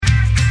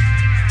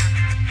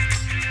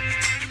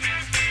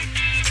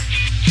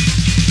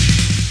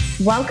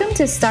Welcome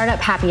to Startup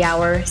Happy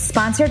Hour,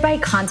 sponsored by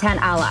Content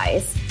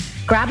Allies.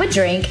 Grab a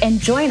drink and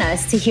join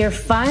us to hear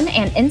fun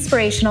and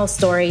inspirational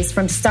stories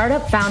from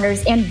startup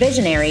founders and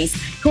visionaries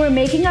who are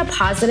making a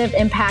positive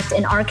impact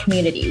in our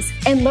communities,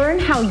 and learn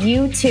how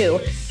you too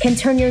can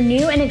turn your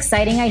new and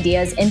exciting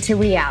ideas into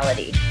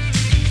reality.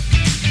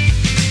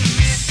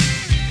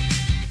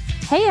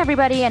 Hey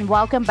everybody, and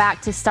welcome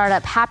back to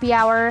Startup Happy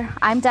Hour.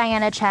 I'm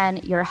Diana Chen,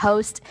 your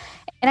host.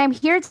 And I'm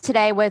here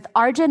today with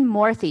Arjun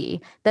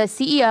Moorthy, the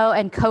CEO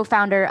and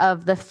co-founder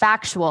of The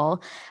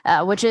Factual,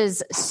 which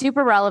is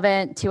super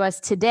relevant to us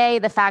today.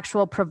 The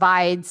Factual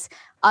provides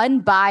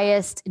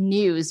unbiased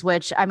news,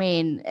 which, I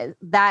mean,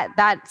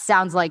 that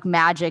sounds like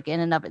magic in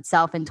and of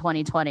itself in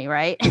 2020,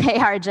 right? Hey,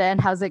 Arjun,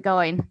 how's it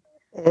going?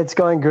 It's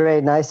going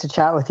great. Nice to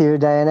chat with you,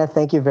 Diana.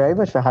 Thank you very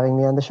much for having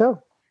me on the show.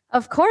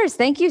 Of course.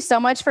 Thank you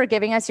so much for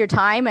giving us your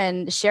time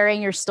and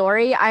sharing your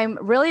story. I'm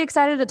really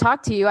excited to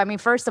talk to you. I mean,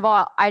 first of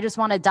all, I just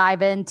want to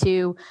dive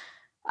into,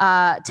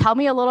 tell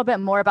me a little bit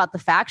more about The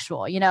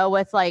Factual. You know,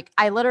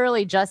 I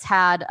literally just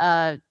had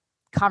a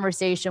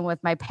conversation with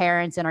my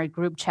parents in our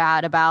group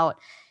chat about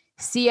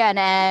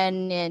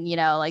CNN and, you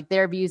know, like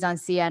their views on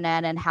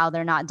CNN and how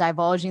they're not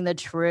divulging the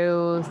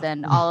truth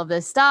and all of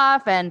this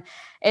stuff. And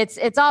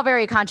it's all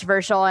very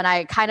controversial. And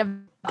I kind of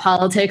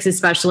politics,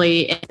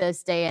 especially in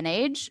this day and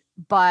age,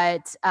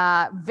 but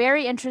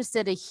very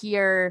interested to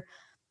hear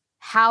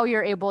how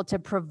you're able to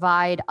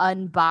provide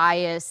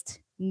unbiased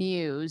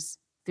news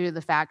through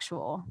The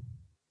Factual.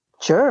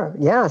 Sure.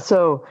 Yeah.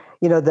 So,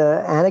 you know,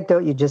 the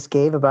anecdote you just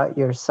gave about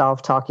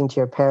yourself talking to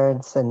your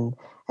parents and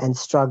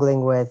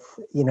struggling with,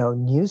 you know,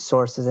 news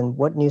sources and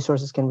what news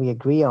sources can we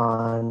agree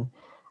on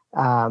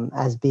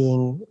as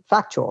being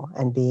factual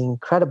and being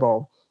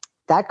credible.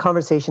 That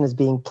conversation is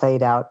being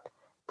played out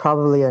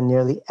probably on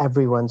nearly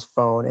everyone's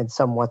phone in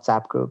some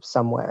WhatsApp group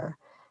somewhere.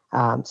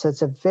 So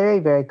it's a very,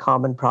 very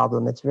common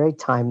problem. It's very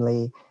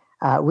timely.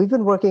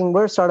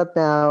 We're a startup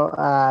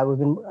now. We've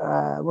been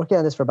working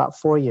on this for about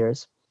 4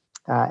 years.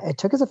 It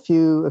took us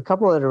a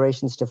couple of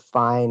iterations to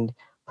find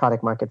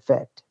product market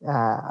fit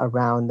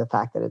around the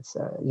fact that it's,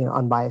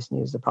 unbiased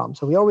news is the problem.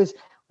 So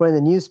we're in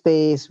the news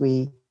space.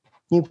 We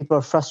knew people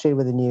are frustrated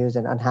with the news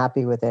and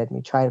unhappy with it. And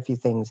we tried a few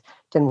things,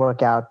 didn't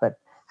work out, but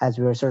as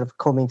we were sort of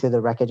combing through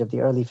the wreckage of the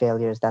early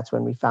failures, that's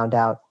when we found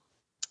out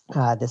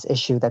this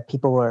issue that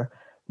people were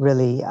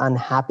really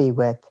unhappy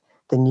with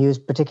the news,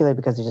 particularly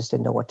because they just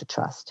didn't know what to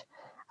trust.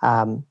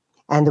 And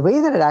the way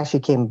that it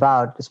actually came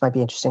about, this might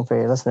be interesting for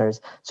your listeners.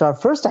 So our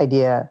first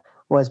idea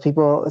was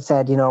people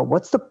said, you know,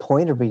 what's the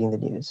point of reading the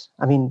news?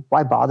 I mean,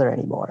 why bother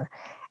anymore?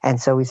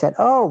 And so we said,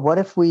 what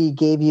if we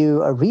gave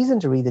you a reason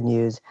to read the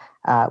news?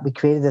 We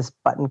created this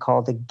button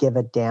called the Give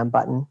a Damn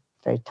button,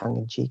 very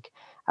tongue-in-cheek.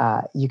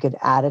 You could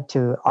add it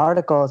to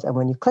articles, and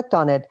when you clicked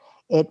on it,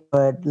 it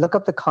would look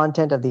up the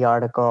content of the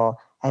article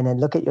and then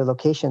look at your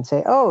location,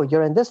 say, oh,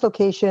 you're in this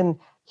location,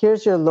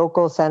 here's your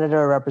local senator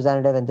or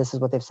representative, and this is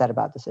what they've said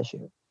about this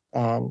issue.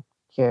 And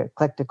here,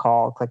 click to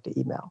call, click to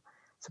email.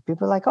 So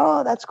people are like,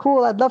 oh, that's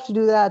cool, I'd love to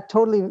do that,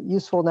 totally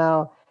useful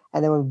now.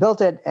 And then we built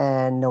it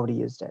and nobody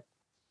used it.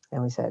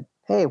 And we said,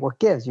 hey, what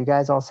gives? You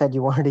guys all said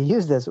you wanted to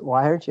use this,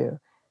 why aren't you?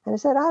 And I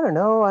said, I don't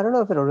know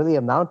if it'll really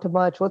amount to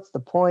much, what's the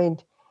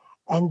point?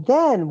 And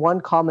then one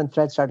common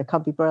thread started to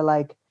come. People are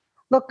like,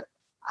 look,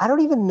 I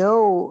don't even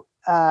know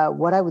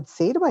what I would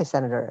say to my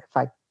senator if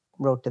I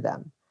wrote to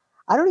them.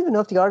 I don't even know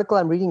if the article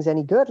I'm reading is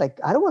any good. Like,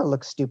 I don't want to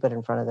look stupid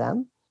in front of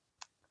them.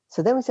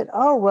 So then we said,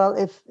 oh, well,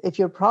 if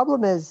your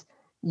problem is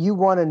you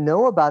want to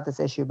know about this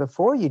issue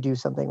before you do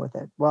something with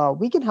it, well,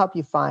 we can help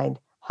you find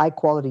high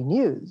quality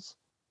news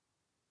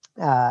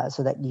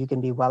so that you can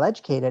be well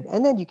educated,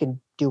 and then you can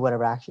do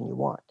whatever action you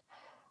want.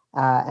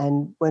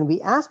 And when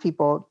we asked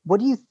people, what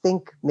do you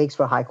think makes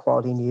for high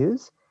quality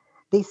news?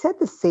 They said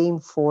the same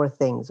 4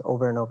 things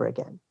over and over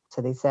again.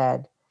 So they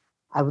said,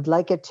 I would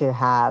like it to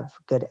have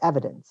good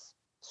evidence,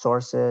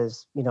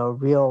 sources,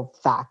 real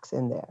facts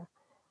in there.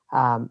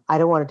 I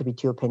don't want it to be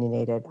too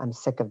opinionated. I'm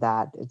sick of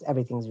that.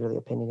 Everything's really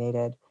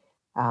opinionated.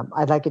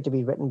 I'd like it to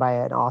be written by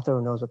an author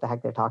who knows what the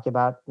heck they're talking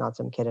about, not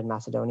some kid in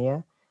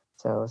Macedonia.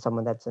 So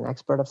someone that's an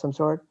expert of some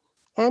sort.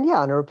 And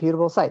on a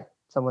reputable site.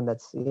 Someone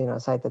that's, a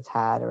site that's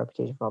had a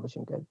reputation for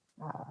publishing good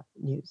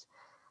news.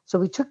 So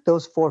we took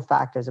those 4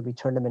 factors and we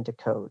turned them into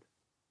code.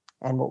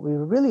 And what we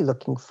were really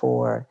looking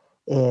for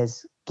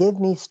is give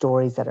me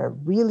stories that are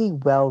really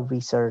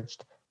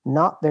well-researched,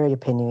 not very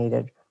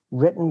opinionated,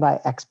 written by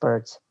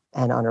experts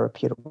and on a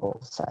reputable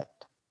site.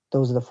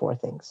 Those are the 4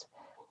 things.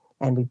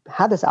 And we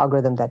have this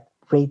algorithm that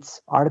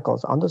rates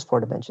articles on those 4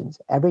 dimensions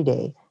every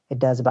day. It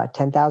does about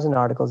 10,000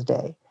 articles a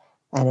day.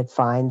 And it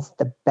finds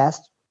the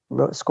best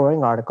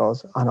scoring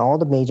articles on all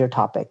the major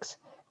topics.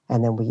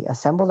 And then we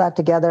assemble that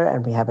together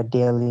and we have a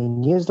daily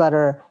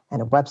newsletter and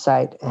a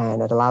website,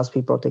 and it allows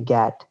people to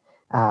get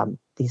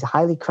these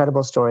highly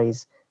credible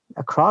stories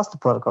across the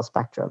political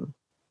spectrum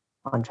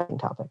on trending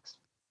topics.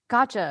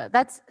 Gotcha.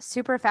 That's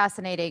super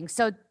fascinating.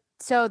 So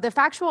The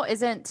Factual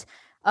isn't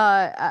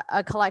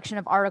a collection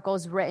of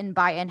articles written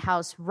by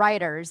in-house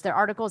writers. They're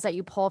articles that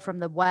you pull from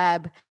the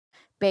web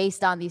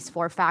based on these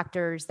 4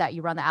 factors that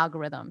you run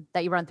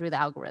through the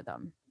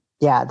algorithm.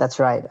 Yeah, that's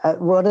right.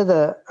 One of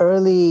the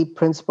early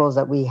principles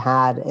that we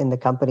had in the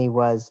company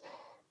was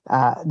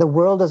the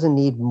world doesn't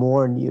need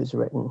more news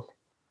written.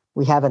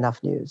 We have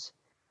enough news.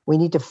 We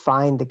need to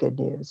find the good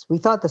news. We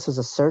thought this was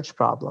a search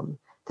problem,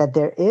 that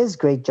there is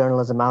great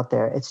journalism out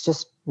there. It's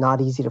just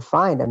not easy to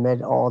find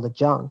amid all the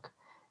junk.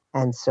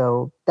 And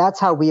so that's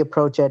how we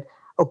approach it.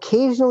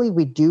 Occasionally,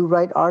 we do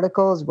write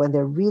articles when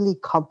they're really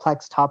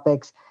complex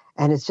topics,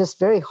 and it's just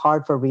very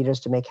hard for readers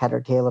to make head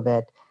or tail of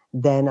it.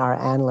 Then our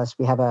analyst,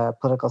 we have a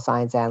political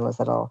science analyst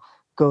that'll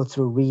go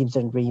through reams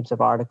and reams of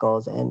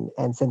articles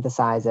and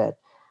synthesize it.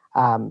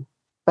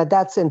 But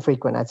that's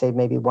infrequent. I'd say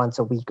maybe once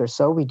a week or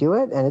so we do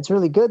it. And it's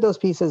really good, those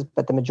pieces,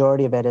 but the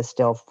majority of it is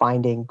still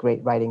finding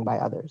great writing by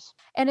others.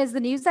 And is the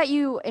news that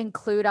you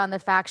include on the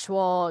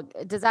Factual,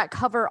 does that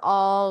cover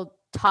all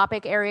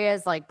topic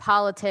areas like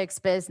politics,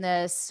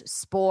 business,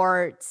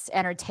 sports,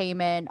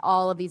 entertainment,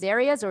 all of these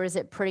areas? Or is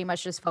it pretty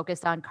much just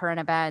focused on current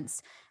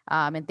events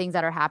and things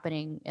that are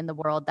happening in the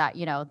world that,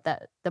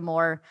 that the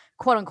more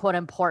quote unquote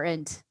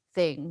important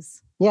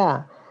things?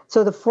 Yeah.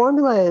 So the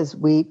formula is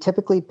we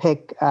typically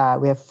pick,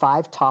 we have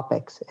 5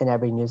 topics in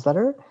every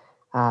newsletter.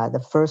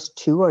 The first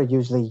 2 are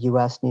usually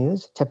US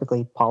news,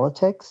 typically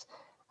politics.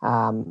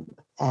 And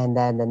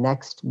then the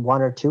next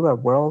 1 or 2 are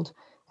world.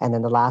 And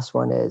then the last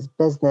one is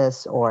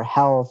business or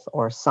health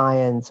or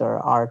science or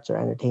arts or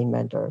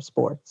entertainment or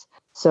sports.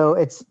 So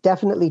it's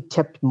definitely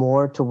tipped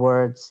more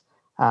towards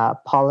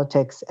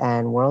politics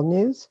and world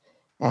news,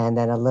 and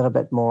then a little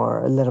bit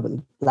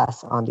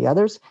less on the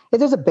others. If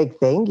there's a big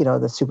thing,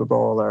 the Super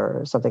Bowl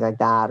or something like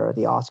that, or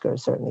the Oscars,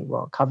 certainly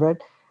we'll cover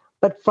it.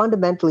 But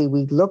fundamentally,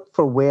 we look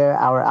for where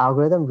our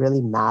algorithm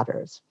really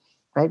matters,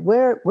 right?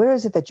 Where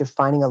is it that you're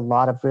finding a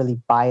lot of really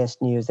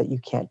biased news that you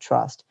can't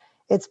trust?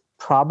 It's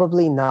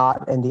probably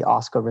not in the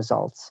Oscar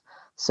results.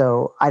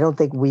 So I don't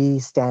think we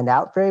stand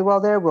out very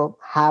well there. We'll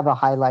have a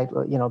highlight,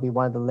 be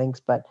one of the links,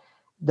 but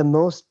the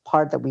most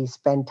part that we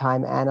spend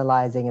time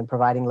analyzing and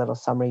providing little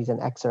summaries and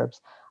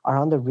excerpts are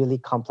on the really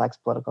complex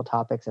political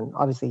topics. And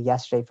obviously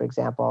yesterday, for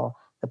example,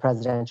 the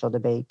presidential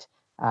debate,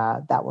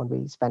 that one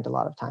we spent a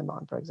lot of time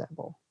on, for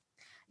example.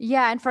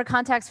 Yeah. And for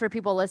context for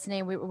people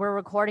listening, we're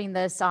recording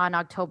this on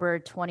October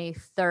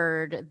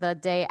 23rd, the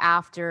day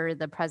after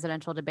the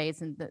presidential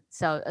debates. And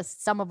so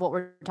some of what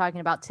we're talking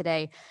about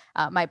today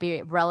might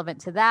be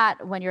relevant to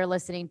that. When you're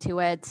listening to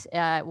it,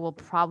 it will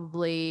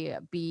probably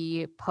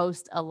be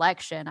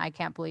post-election. I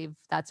can't believe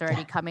that's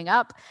already coming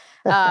up.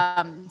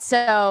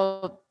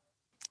 So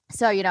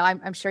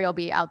I'm sure you'll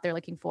be out there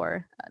looking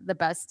for the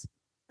best,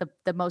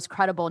 the most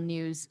credible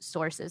news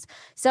sources.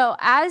 So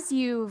as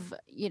you've,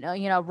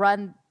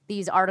 run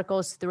these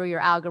articles through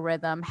your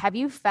algorithm, have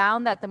you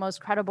found that the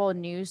most credible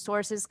news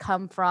sources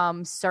come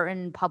from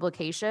certain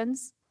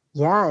publications?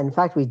 Yeah, in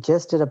fact, we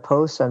just did a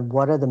post on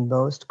what are the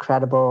most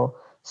credible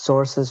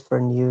sources for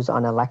news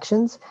on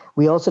elections.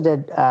 We also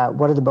did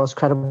what are the most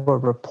credible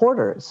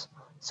reporters,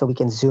 so we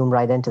can zoom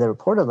right into the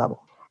reporter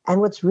level. And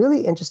what's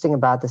really interesting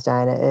about this,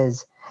 Diana,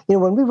 is,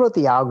 when we wrote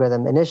the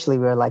algorithm, initially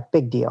we were like,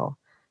 big deal.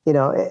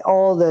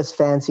 All this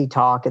fancy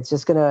talk, it's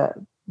just going to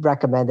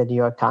recommend the New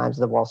York Times,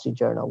 the Wall Street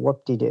Journal,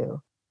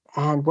 whoop-de-doo.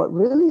 And what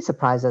really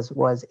surprised us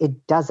was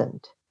it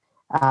doesn't.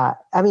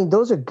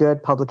 Those are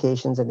good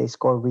publications and they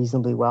score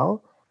reasonably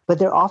well, but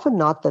they're often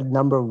not the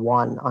number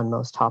one on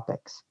most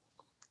topics.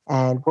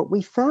 And what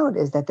we found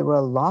is that there were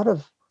a lot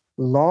of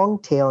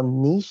long-tail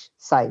niche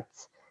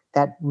sites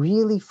that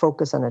really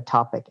focus on a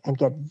topic and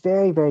get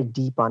very, very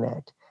deep on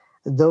it.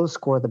 Those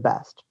score the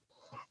best.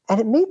 And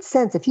it made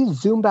sense if you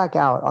zoom back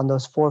out on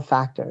those 4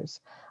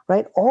 factors,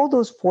 right? All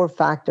those 4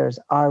 factors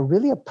are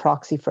really a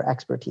proxy for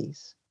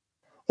expertise.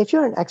 If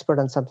you're an expert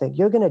on something,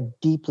 you're going to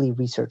deeply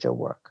research your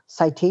work,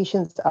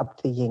 citations up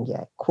to the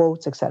yin-yang,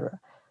 quotes, etc.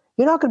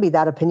 You're not going to be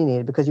that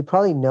opinionated because you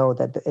probably know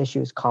that the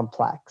issue is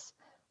complex.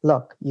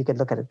 Look, you could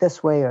look at it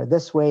this way or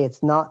this way.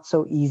 It's not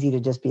so easy to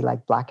just be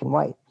like black and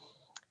white.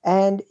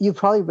 And you've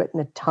probably written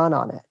a ton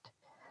on it.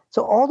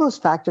 So all those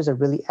factors are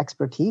really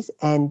expertise.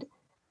 And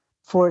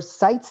for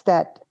sites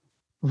that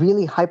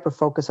really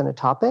hyper-focus on a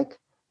topic,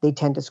 they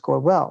tend to score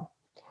well.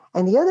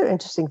 And the other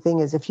interesting thing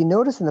is, if you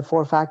notice in the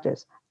 4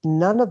 factors,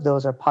 none of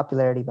those are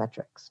popularity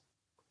metrics,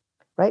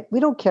 right? We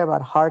don't care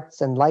about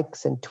hearts and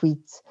likes and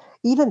tweets.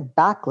 Even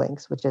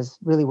backlinks, which is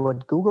really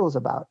what Google's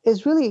about,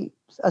 is really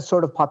a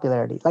sort of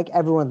popularity. Like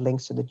everyone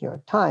links to the New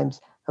York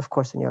Times. Of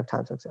course, the New York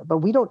Times looks at it, but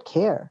we don't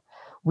care.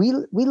 We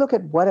look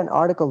at what an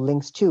article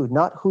links to,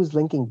 not who's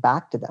linking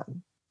back to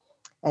them.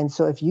 And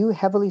so if you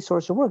heavily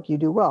source your work, you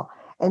do well.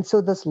 And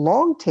so this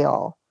long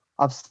tail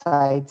of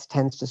sites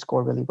tends to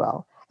score really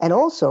well. And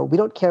also, we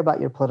don't care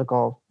about your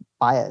political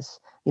bias.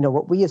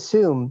 What we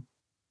assume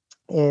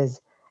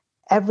is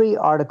every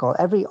article,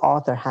 every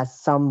author has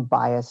some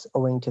bias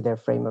owing to their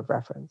frame of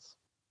reference.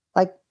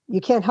 Like,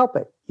 you can't help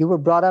it. You were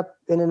brought up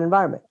in an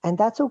environment, and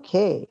that's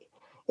okay.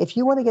 If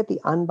you want to get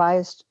the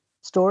unbiased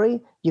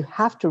story, you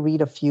have to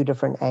read a few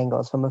different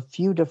angles from a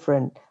few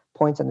different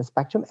points on the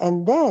spectrum,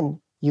 and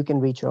then you can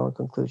reach your own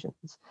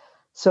conclusions.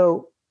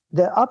 So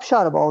the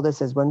upshot of all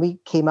this is when we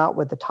came out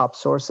with the top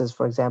sources,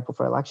 for example,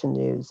 for election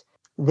news,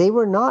 they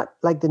were not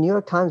like the New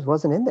York Times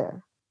wasn't in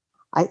there.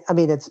 I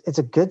mean, it's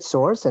a good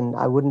source, and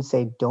I wouldn't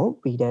say don't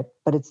read it,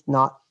 but it's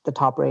not the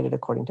top rated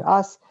according to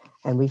us.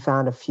 And we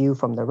found a few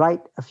from the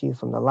right, a few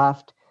from the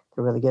left.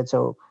 They're really good.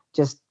 So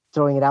just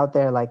throwing it out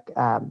there, like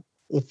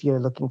if you're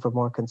looking for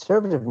more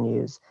conservative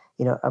news,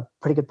 a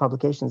pretty good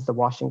publication is the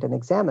Washington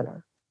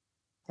Examiner.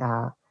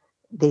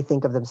 They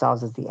think of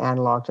themselves as the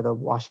analog to the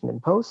Washington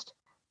Post,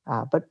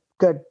 but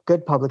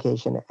good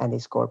publication, and they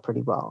score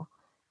pretty well.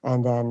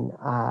 And then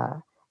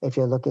if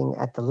you're looking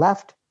at the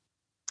left,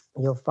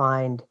 you'll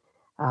find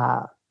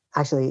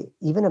actually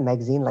even a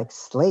magazine like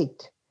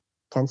Slate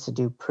tends to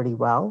do pretty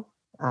well.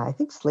 I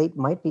think Slate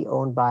might be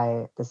owned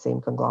by the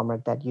same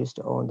conglomerate that used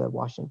to own the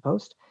Washington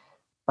Post,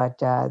 but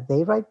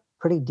they write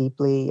pretty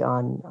deeply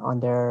on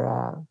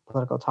their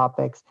political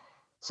topics.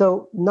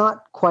 So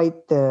not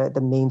quite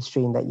the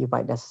mainstream that you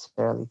might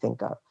necessarily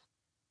think of.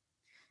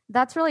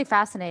 That's really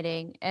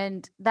fascinating.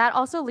 And that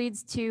also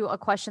leads to a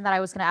question that I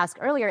was going to ask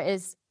earlier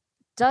is,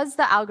 does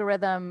the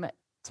algorithm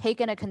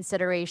take into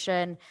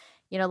consideration,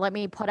 let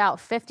me put out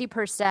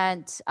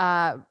 50%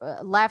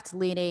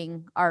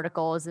 left-leaning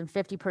articles and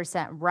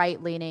 50%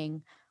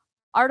 right-leaning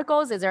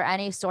articles? Is there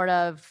any sort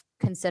of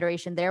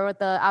consideration there with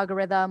the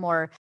algorithm?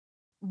 Or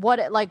what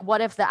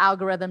if the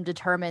algorithm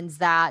determines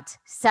that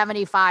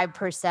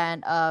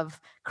 75%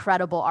 of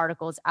credible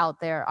articles out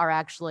there are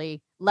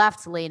actually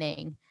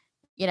left-leaning?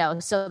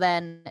 So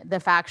then the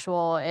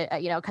factual,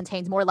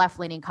 contains more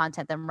left-leaning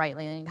content than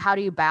right-leaning. How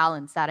do you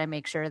balance that and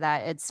make sure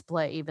that it's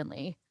split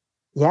evenly?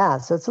 Yeah,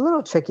 so it's a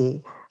little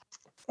tricky.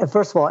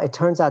 First of all, it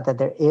turns out that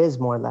there is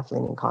more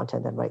left-leaning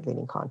content than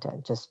right-leaning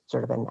content, just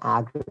sort of an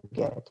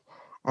aggregate.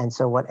 And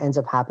so what ends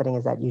up happening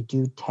is that you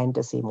do tend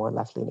to see more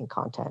left-leaning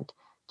content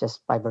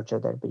just by virtue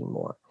of there being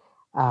more.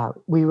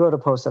 We wrote a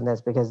post on this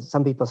because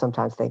some people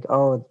sometimes think,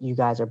 oh, you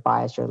guys are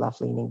biased, you're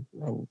left-leaning,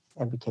 and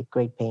we take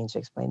great pains to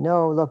explain,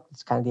 no, look,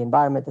 it's kind of the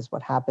environment, this is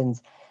what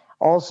happens.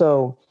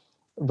 Also,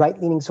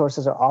 right-leaning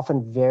sources are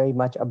often very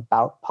much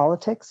about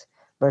politics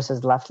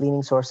versus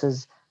left-leaning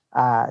sources.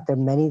 There are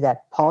many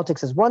that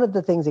politics is one of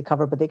the things they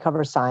cover, but they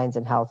cover science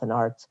and health and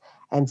arts.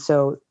 And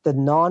so the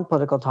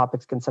non-political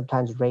topics can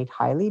sometimes rate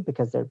highly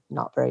because they're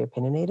not very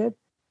opinionated,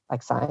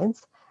 like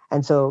science.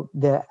 And so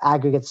the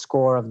aggregate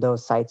score of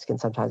those sites can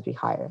sometimes be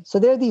higher. So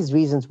there are these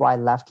reasons why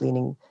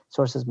left-leaning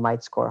sources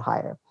might score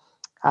higher.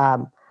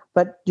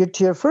 But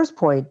to your first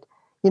point,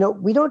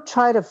 we don't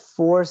try to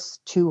force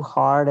too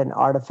hard and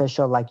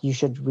artificial, like you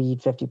should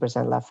read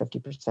 50% left,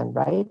 50%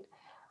 right.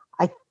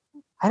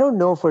 I don't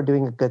know if we're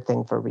doing a good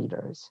thing for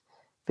readers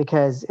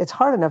because it's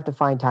hard enough to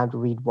find time to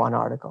read one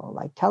article.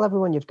 Like tell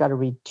everyone you've got to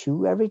read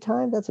 2 every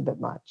time, that's a bit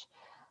much.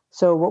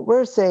 So what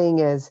we're saying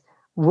is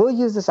we'll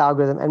use this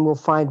algorithm and we'll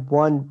find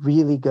one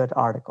really good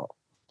article.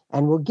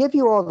 And we'll give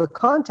you all the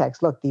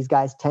context. Look, these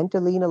guys tend to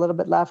lean a little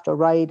bit left or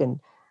right.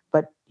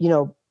 But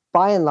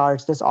by and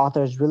large, this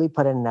author has really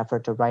put in an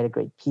effort to write a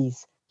great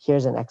piece.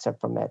 Here's an excerpt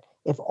from it.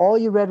 If all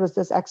you read was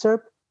this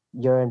excerpt,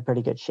 you're in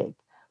pretty good shape.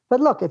 But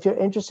look, if you're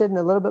interested in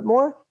a little bit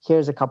more,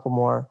 here's a couple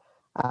more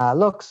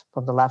looks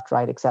from the left,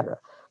 right, etc.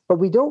 But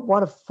we don't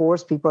want to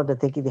force people into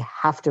thinking they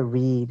have to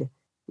read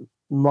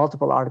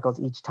multiple articles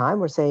each time.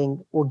 We're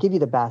saying we'll give you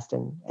the best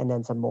and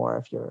then some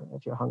more if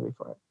you're hungry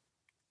for it.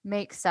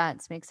 Makes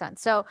sense.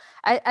 So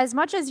as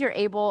much as you're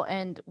able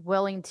and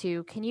willing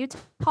to, can you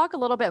talk a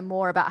little bit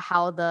more about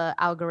how the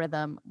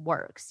algorithm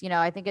works?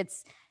 I think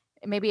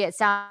maybe it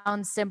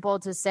sounds simple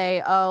to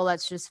say, oh,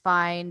 let's just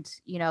find,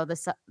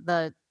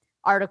 the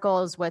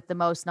articles with the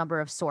most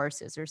number of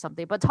sources or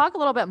something, but talk a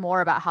little bit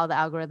more about how the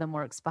algorithm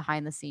works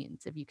behind the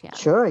scenes, if you can.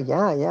 Sure.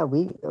 Yeah.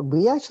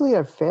 We actually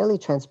are fairly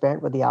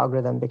transparent with the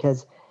algorithm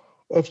because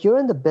if you're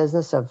in the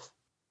business of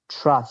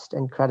trust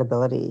and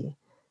credibility,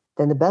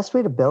 then the best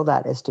way to build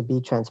that is to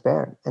be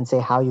transparent and say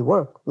how you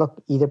work.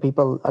 Look, either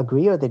people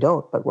agree or they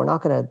don't, but we're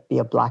not going to be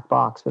a black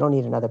box. We don't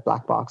need another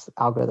black box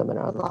algorithm in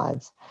our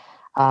lives.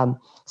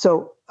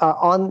 So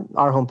on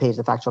our homepage,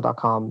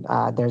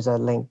 thefactual.com, there's a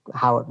link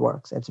how it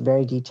works. It's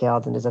very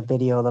detailed, and there's a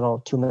video, a little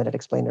 2-minute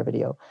explainer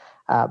video.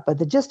 But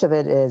the gist of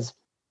it is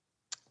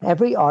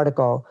every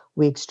article,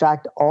 we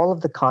extract all of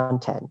the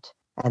content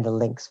and the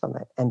links from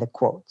it and the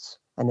quotes.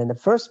 And then the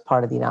first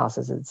part of the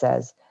analysis, it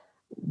says,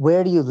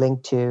 where do you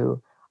link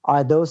to?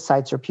 Are those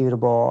sites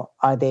reputable?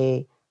 Are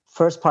they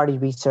first-party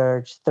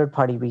research,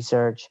 third-party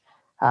research?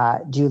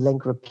 Do you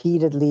link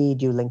repeatedly?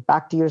 Do you link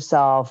back to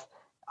yourself?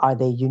 Are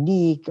they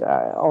unique?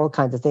 All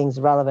kinds of things,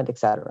 relevant,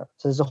 etc.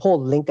 So there's a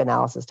whole link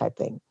analysis type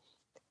thing.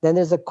 Then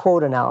there's a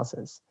quote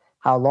analysis.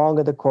 How long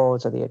are the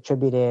quotes? Are they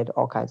attributed?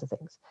 All kinds of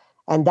things.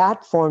 And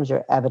that forms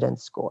your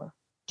evidence score.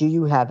 Do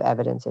you have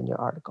evidence in your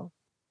article?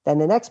 Then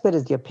the next bit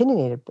is the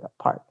opinionated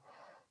part.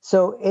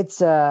 So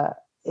it's a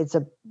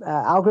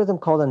algorithm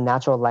called a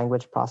natural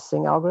language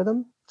processing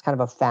algorithm. It's kind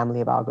of a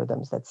family of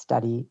algorithms that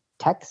study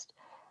text.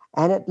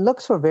 And it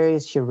looks for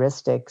various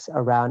heuristics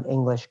around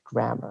English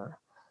grammar.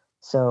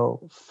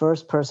 So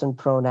first person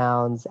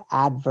pronouns,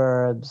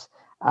 adverbs,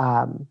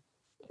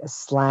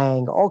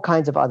 slang, all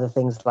kinds of other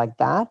things like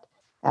that,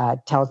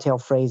 telltale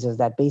phrases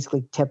that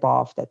basically tip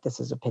off that this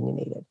is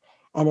opinionated.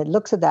 And it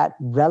looks at that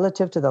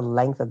relative to the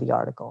length of the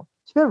article.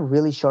 So if you have a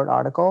really short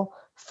article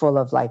full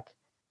of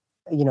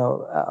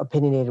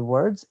opinionated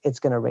words, it's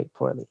going to rate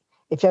poorly.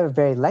 If you have a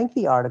very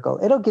lengthy article,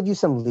 it'll give you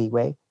some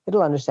leeway.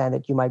 It'll understand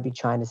that you might be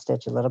trying to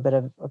stitch a little bit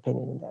of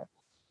opinion in there.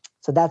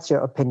 So that's your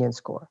opinion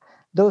score.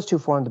 Those two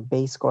form the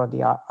base score of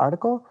the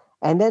article.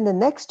 And then the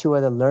next two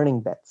are the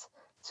learning bits.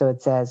 So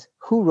it says,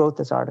 who wrote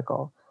this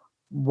article?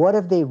 What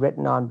have they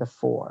written on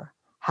before?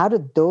 How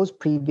did those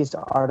previous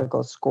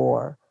articles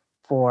score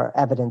for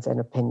evidence and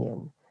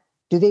opinion?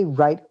 Do they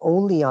write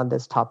only on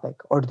this topic,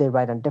 or do they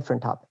write on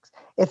different topics?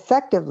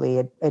 Effectively,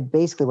 it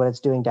basically what it's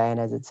doing,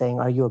 Diana, is it's saying,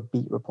 are you a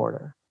beat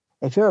reporter?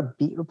 If you're a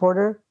beat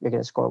reporter, you're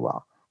going to score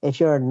well. If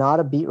you're not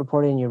a beat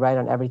reporter and you write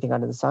on everything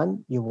under the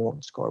sun, you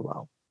won't score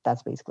well.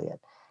 That's basically it.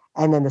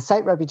 And then the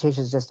site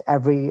reputation is just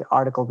every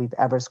article we've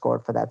ever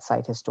scored for that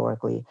site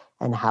historically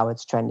and how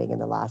it's trending in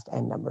the last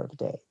N number of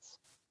days.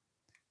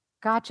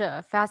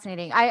 Gotcha.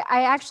 Fascinating. I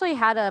actually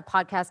had a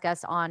podcast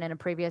guest on in a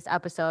previous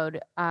episode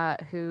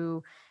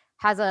who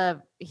has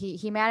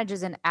he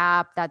manages an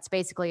app that's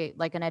basically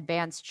like an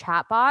advanced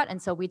chatbot.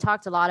 And so we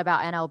talked a lot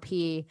about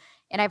NLP,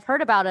 and I've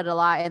heard about it a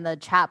lot in the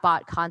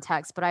chatbot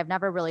context, but I've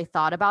never really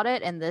thought about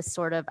it in this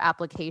sort of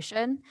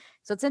application.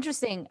 So it's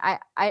interesting.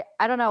 I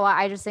don't know.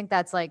 I just think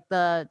that's like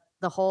the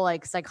whole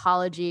like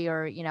psychology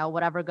or,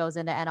 whatever goes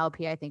into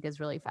NLP, I think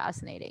is really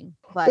fascinating.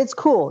 But it's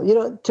cool.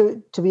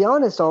 To be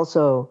honest,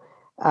 also,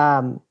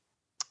 some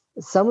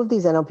of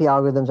these NLP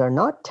algorithms are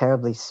not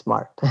terribly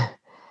smart.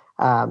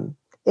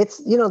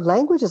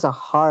 Language is a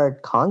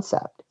hard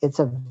concept.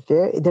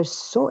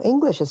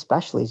 English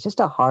especially is just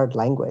a hard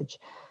language.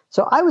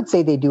 So I would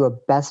say they do a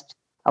best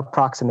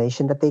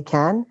approximation that they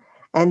can,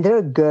 and they're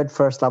a good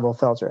first level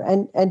filter.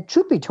 And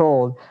truth be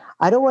told,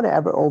 I don't want to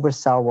ever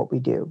oversell what we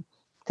do.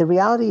 The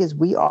reality is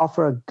we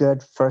offer a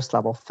good first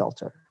level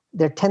filter.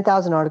 There are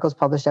 10,000 articles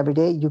published every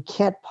day. You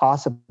can't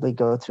possibly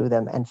go through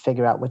them and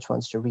figure out which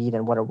ones to read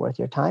and what are worth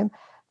your time.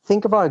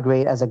 Think of our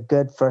grade as a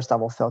good first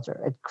level filter.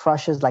 It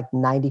crushes like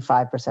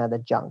 95% of the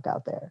junk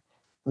out there,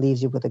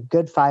 leaves you with a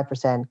good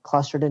 5%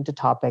 clustered into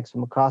topics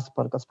from across the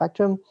political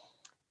spectrum.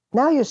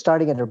 Now you're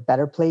starting at a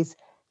better place.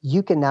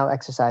 You can now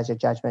exercise your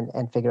judgment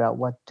and figure out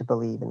what to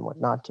believe and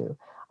what not to.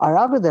 Our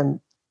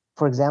algorithm,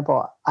 for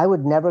example, I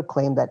would never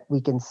claim that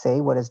we can say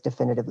what is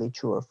definitively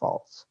true or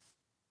false.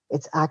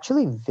 It's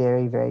actually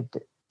very, very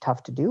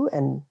tough to do.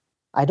 And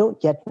I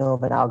don't yet know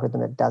of an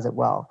algorithm that does it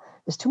well.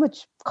 There's too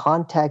much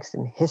context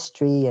and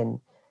history and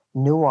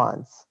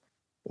nuance,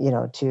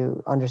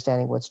 to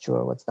understanding what's true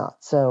or what's not.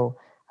 So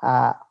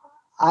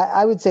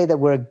I would say that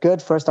we're a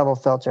good first level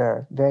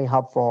filter, very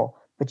helpful,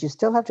 but you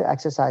still have to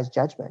exercise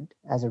judgment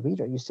as a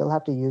reader. You still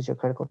have to use your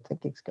critical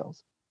thinking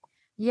skills.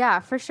 Yeah,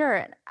 for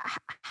sure.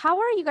 How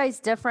are you guys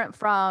different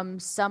from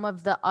some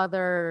of the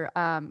other,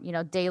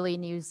 daily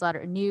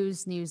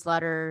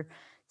newsletter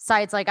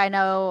sites? Like I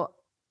know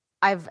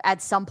I've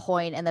at some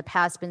point in the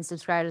past been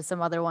subscribed to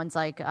some other ones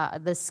like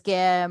The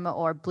Skim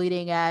or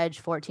Bleeding Edge,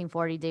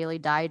 1440 Daily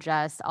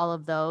Digest, all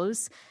of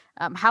those.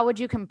 How would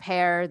you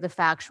compare the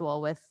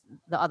Factual with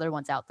the other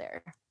ones out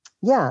there?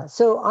 Yeah,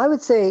 so I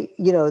would say,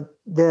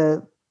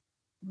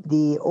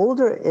 the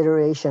older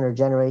iteration or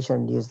generation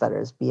of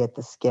newsletters, be it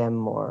The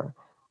Skim or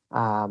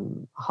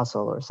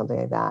Hustle or something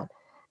like that,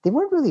 they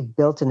weren't really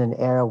built in an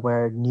era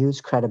where news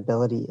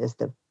credibility is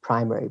the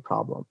primary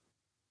problem.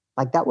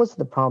 Like that was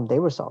the problem they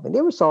were solving.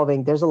 They were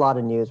solving, there's a lot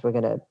of news, we're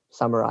going to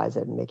summarize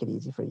it and make it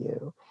easy for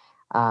you.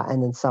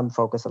 And then some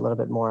focus a little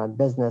bit more on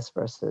business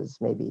versus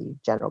maybe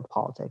general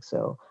politics.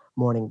 So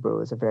Morning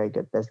Brew is a very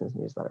good business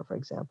newsletter, for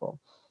example.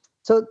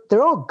 So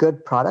they're all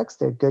good products.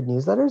 They're good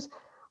newsletters.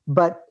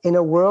 But in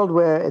a world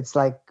where it's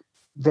like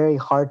very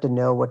hard to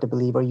know what to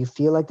believe, or you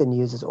feel like the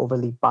news is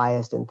overly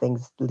biased and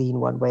things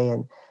lean one way,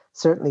 and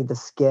certainly The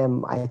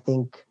Skim, I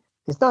think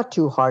it's not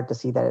too hard to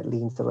see that it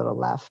leans a little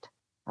left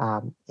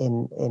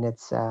in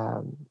its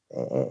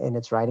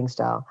writing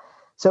style.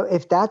 So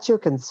if that's your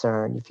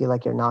concern, you feel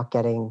like you're not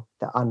getting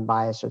the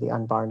unbiased or the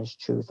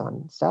unvarnished truth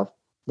on stuff,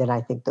 then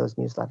I think those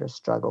newsletters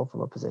struggle from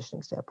a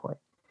positioning standpoint,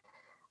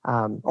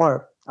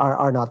 or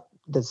are not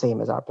the same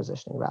as our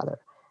positioning, rather.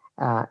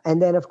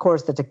 And then, of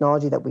course, the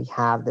technology that we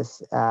have,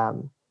 this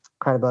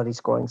credibility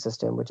scoring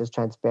system, which is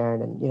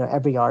transparent, and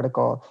every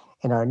article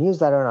in our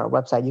newsletter and our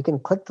website, you can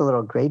click the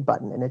little grade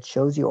button, and it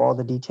shows you all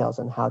the details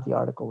on how the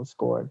article was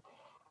scored.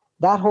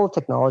 That whole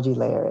technology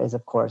layer is,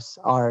 of course,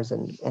 ours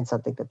and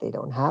something that they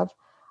don't have.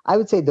 I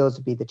would say those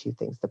would be the two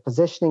things: the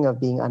positioning of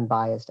being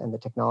unbiased and the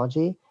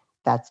technology.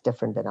 That's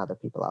different than other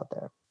people out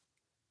there.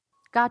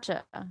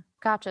 Gotcha.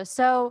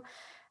 So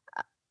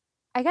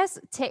I guess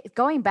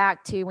going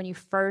back to when you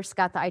first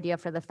got the idea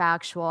for the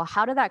Factual,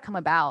 how did that come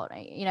about?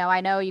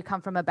 I know you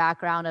come from a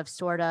background of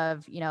sort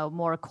of,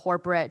 more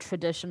corporate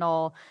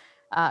traditional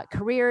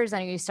careers. I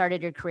know you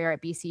started your career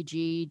at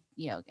BCG,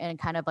 in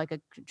kind of like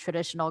a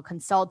traditional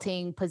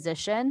consulting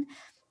position.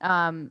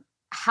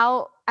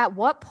 at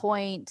what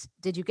point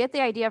did you get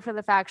the idea for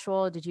the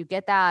Factual? Did you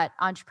get that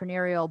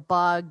entrepreneurial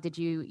bug? Did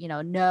you,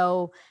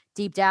 know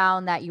deep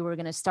down that you were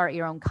going to start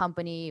your own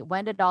company?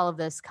 When did all of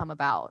this come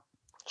about?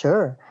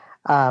 Sure.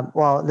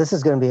 Well, this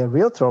is going to be a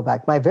real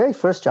throwback. My very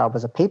first job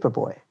was a paper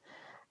boy.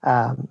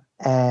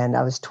 And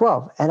I was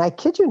 12. And I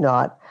kid you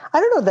not, I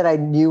don't know that I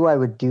knew I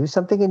would do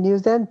something in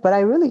news then, but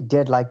I really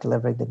did like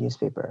delivering the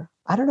newspaper.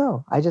 I don't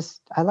know.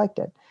 I liked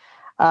it.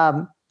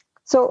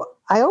 So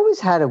I always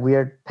had a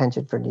weird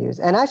penchant for news.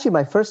 And actually,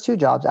 my first two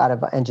jobs out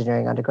of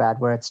engineering undergrad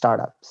were at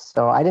startups.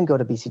 So I didn't go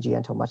to BCG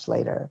until much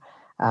later.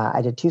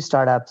 I did two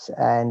startups,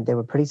 and they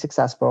were pretty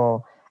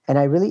successful. And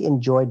I really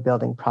enjoyed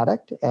building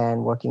product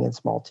and working in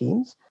small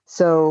teams.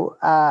 So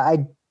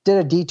I did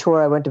a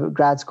detour. I went to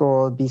grad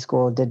school, B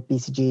school, did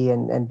BCG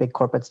and big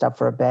corporate stuff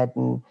for a bit.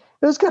 And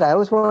it was good. I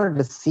always wanted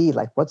to see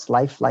what's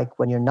life like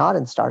when you're not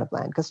in startup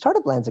land, because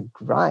startup land's a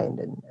grind.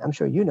 And I'm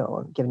sure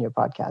given your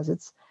podcast,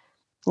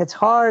 it's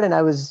hard. And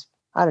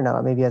I don't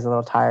know, maybe I was a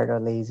little tired or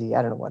lazy.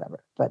 I don't know,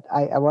 whatever. But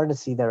I wanted to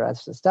see the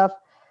rest of the stuff.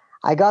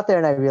 I got there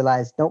and I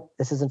realized, nope,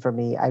 this isn't for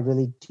me. I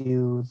really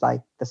do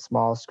like the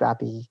small,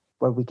 scrappy,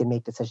 where we can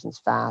make decisions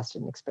fast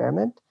and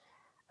experiment.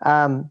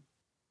 And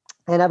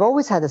I've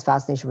always had this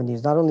fascination with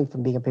news, not only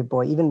from being a paper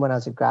boy, even when I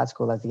was at grad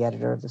school as the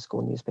editor of the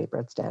school newspaper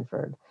at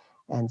Stanford.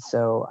 And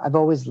so I've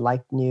always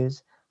liked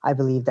news. I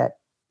believe that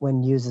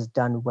when news is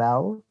done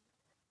well,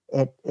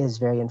 it is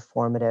very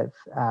informative.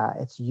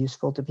 It's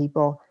useful to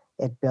people.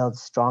 It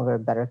builds stronger,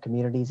 better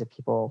communities if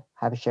people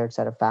have a shared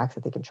set of facts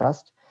that they can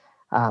trust.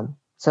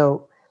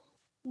 So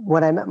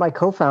when I met my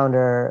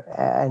co-founder,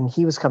 and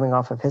he was coming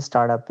off of his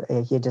startup,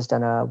 he had just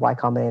done a Y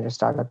Combinator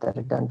startup that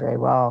had done very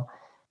well.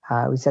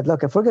 We said,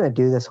 look, if we're going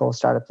to do this whole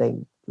startup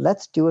thing,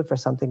 let's do it for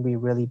something we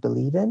really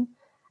believe in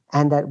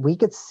and that we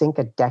could sink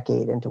a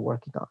decade into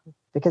working on,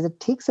 because it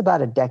takes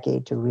about a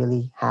decade to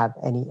really have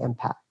any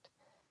impact.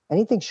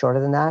 Anything shorter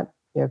than that,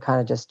 you're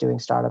kind of just doing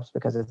startups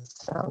because it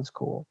sounds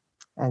cool.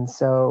 And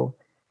so,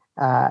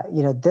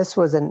 this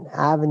was an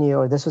avenue,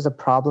 or this was a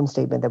problem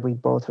statement that we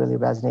both really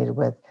resonated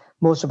with.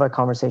 Most of our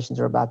conversations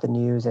are about the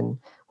news. And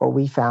what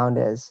we found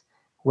is,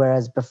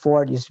 whereas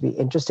before it used to be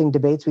interesting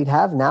debates we'd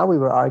have, now we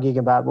were arguing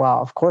about,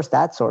 well, of course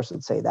that source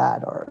would say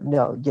that, or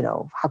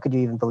no, how could you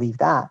even believe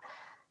that?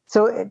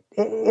 So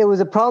it was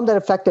a problem that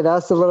affected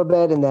us a little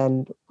bit. And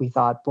then we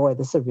thought, boy,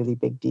 this is a really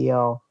big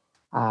deal.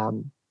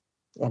 And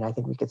I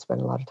think we could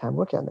spend a lot of time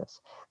working on this.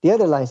 The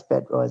other nice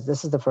bit was,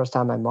 this is the first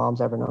time my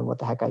mom's ever known what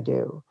the heck I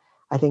do.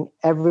 I think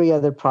every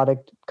other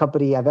product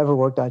company I've ever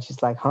worked on,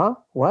 she's like, huh,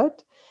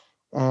 what?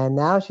 And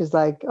now she's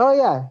like, oh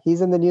yeah,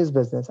 he's in the news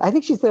business. I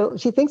think she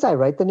thinks I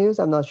write the news.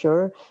 I'm not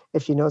sure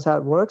if she knows how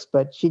it works,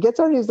 but she gets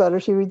our newsletter.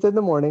 She reads it in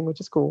the morning, which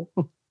is cool.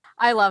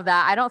 I love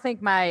that. I don't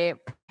think my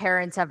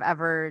parents have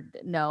ever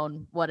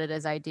known what it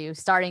is I do,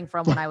 starting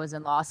from when I was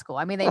in law school.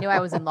 I mean, they knew I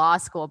was in law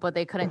school, but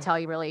they couldn't tell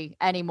you really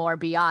any more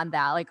beyond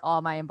that, like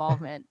all my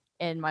involvement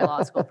in my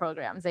law school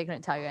programs. They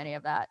couldn't tell you any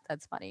of that.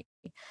 That's funny.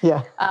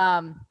 Yeah.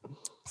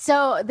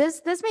 So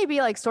this may be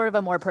like sort of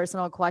a more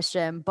personal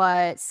question,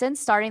 but since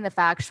starting the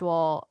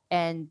Factual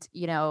and,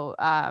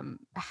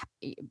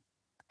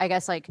 I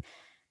guess like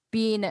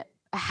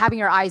having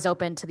your eyes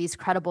open to these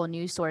credible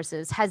news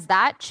sources, has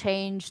that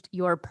changed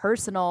your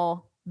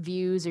personal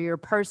views or your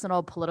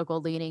personal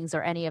political leanings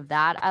or any of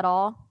that at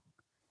all?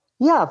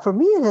 Yeah, for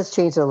me, it has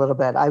changed a little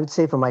bit. I would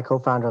say for my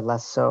co-founder,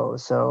 less so.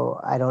 So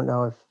I don't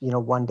know if,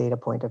 one data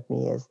point of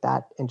me is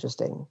that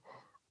interesting.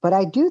 But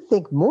I do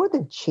think more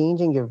than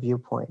changing your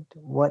viewpoint,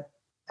 what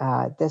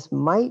this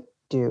might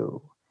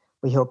do,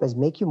 we hope, is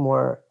make you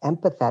more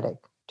empathetic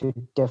to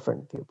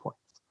different viewpoints.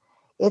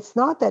 It's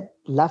not that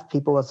left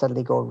people will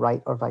suddenly go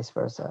right or vice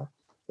versa.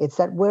 It's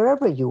that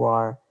wherever you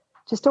are,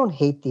 just don't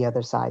hate the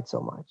other side so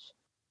much.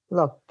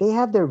 Look, they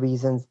have their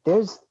reasons.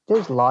 There's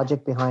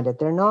logic behind it.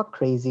 They're not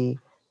crazy.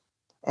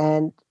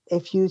 And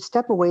if you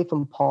step away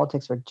from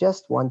politics for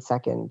just 1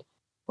 second,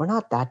 we're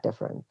not that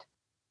different.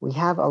 We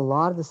have a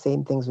lot of the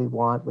same things we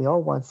want. We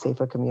all want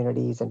safer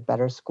communities and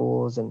better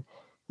schools and,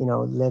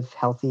 live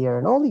healthier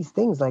and all these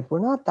things. Like, we're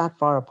not that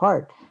far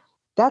apart.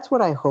 That's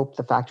what I hope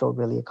the Factual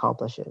really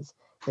accomplishes,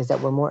 is that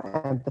we're more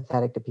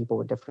empathetic to people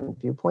with different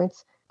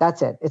viewpoints.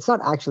 That's it. It's not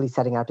actually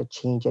setting out to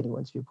change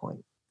anyone's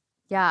viewpoint.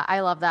 Yeah, I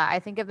love that. I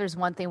think if there's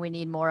one thing we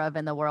need more of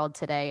in the world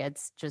today,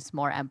 it's just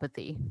more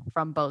empathy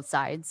from both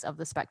sides of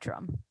the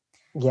spectrum.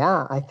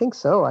 Yeah, I think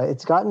so.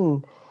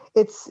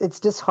 It's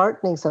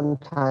disheartening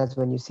sometimes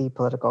when you see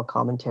political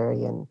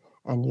commentary and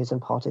news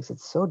and politics.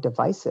 It's so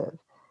divisive.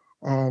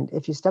 And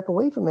if you step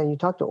away from it and you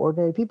talk to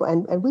ordinary people,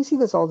 and we see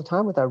this all the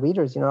time with our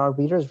readers, our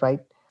readers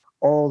write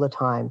all the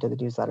time to the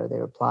newsletter. They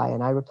reply,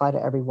 and I reply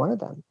to every one of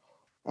them.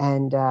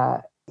 And,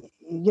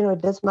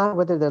 it doesn't matter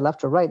whether they're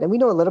left or right. And we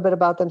know a little bit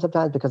about them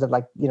sometimes because of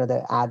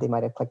the ad they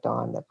might have clicked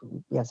on that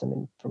we have some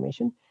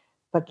information.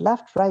 But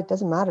left, right,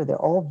 doesn't matter. They're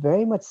all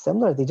very much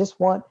similar. They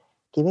just want,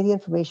 give me the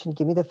information,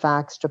 give me the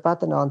facts, strip out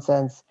the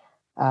nonsense.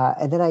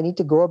 And then I need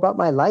to go about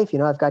my life.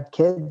 I've got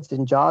kids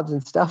and jobs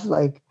and stuff.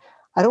 Like,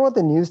 I don't want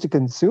the news to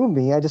consume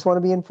me. I just want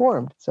to be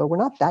informed. So we're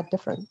not that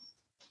different.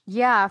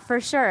 Yeah,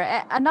 for sure.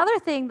 Another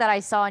thing that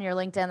I saw on your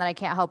LinkedIn that I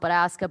can't help but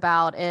ask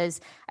about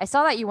is I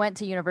saw that you went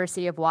to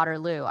University of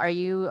Waterloo. Are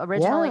you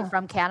originally Yeah,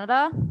 from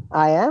Canada?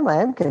 I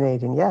am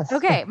Canadian. Yes.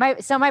 Okay.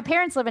 My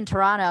parents live in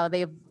Toronto.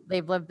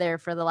 They've lived there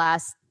for the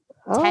last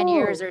 10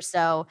 years Oh, or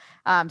so.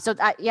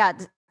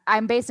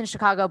 I'm based in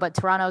Chicago, but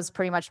Toronto's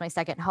pretty much my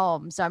second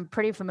home. So I'm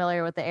pretty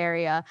familiar with the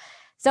area.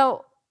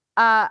 So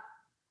uh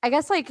I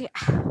guess like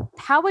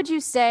how would you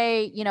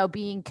say,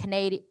 being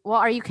Canadian? Well,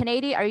 are you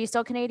Canadian? Are you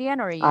still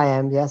Canadian or are I you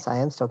am. Yes, I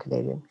am still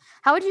Canadian.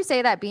 how would you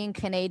say that being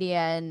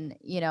Canadian,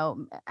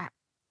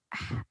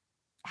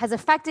 has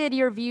affected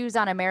your views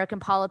on American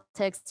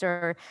politics,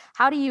 or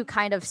how do you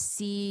kind of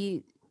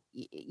see,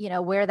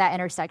 where that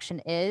intersection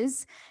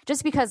is?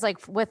 Just because, like,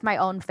 with my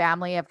own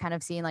family, I've kind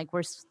of seen like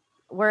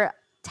we're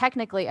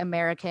technically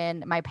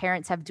American. My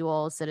parents have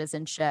dual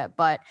citizenship,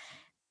 but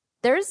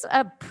there's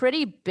a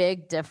pretty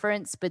big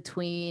difference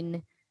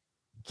between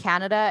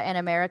Canada and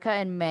America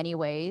in many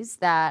ways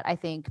that I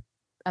think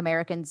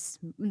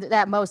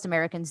that most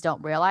Americans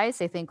don't realize.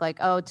 They think like,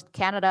 oh,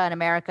 Canada and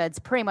America, it's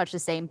pretty much the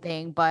same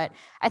thing. But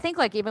I think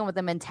like even with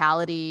the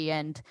mentality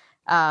and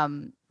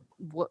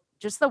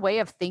just the way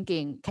of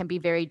thinking can be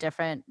very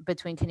different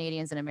between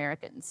Canadians and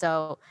Americans.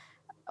 So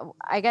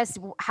I guess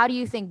how do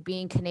you think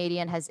being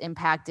Canadian has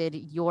impacted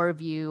your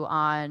view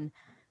on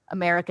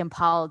American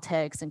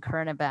politics and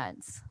current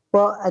events?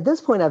 Well, at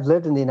this point, I've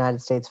lived in the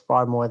United States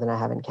far more than I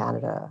have in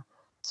Canada.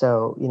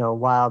 So,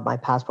 while my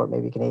passport may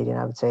be Canadian,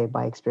 I would say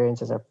my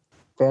experiences are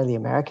fairly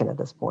American at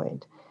this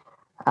point.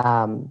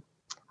 Um,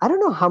 I don't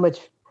know how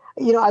much,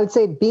 I would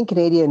say being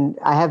Canadian,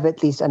 I have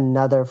at least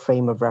another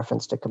frame of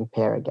reference to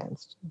compare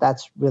against.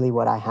 That's really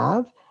what I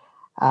have.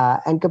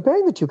 And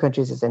comparing the two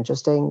countries is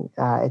interesting.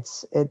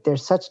 They're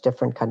such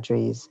different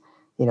countries,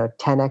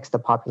 10x the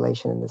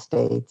population in the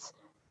States.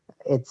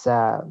 It's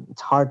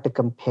hard to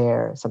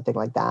compare something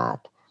like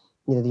that.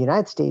 The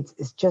United States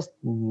is just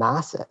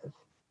massive.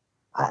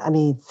 I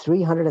mean,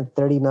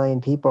 330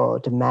 million people,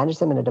 to manage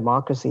them in a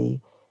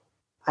democracy.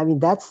 I mean,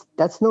 that's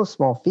no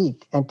small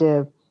feat. And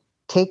to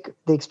take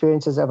the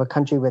experiences of a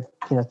country with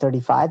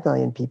 35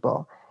 million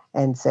people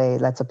and say,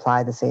 let's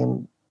apply the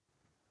same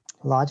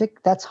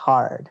logic, that's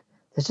hard.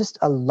 There's just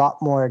a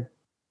lot more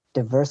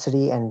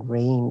diversity and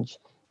range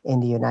in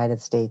the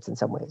United States in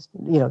some ways.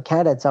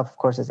 Canada itself, of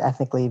course, is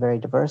ethnically very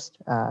diverse,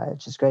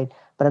 which is great.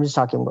 But I'm just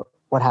talking about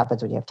what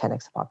happens when you have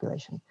 10x the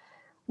population.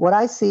 What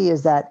I see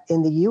is that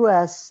in the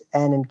US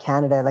and in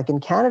Canada, like in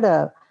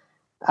Canada,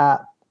 uh,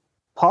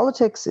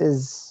 politics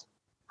is,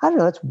 I don't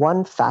know, it's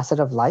one facet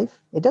of life.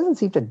 It doesn't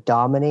seem to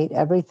dominate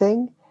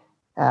everything.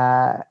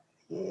 Uh,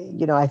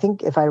 I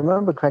think if I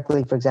remember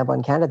correctly, for example,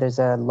 in Canada, there's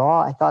a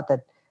law, I thought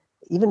that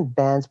even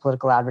bans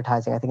political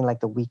advertising, I think in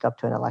like the week up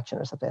to an election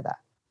or something like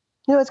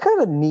that. It's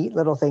kind of a neat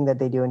little thing that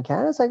they do in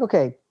Canada. It's like,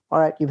 okay, all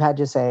right, you've had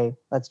your say,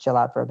 let's chill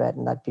out for a bit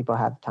and let people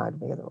have time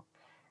to make it.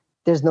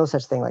 There's no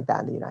such thing like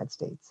that in the United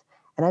States.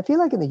 And I feel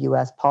like in the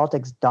US,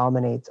 politics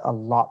dominates a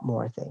lot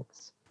more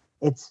things.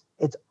 It's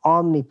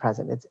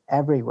omnipresent, it's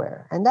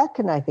everywhere. And that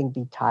can, I think,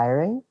 be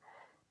tiring.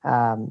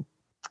 Um,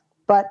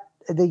 but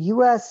the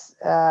US,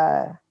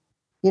 I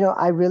don't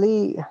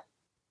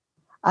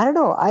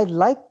know, I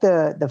like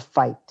the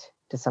fight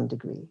to some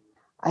degree.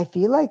 I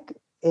feel like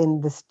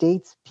in the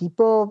States,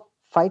 people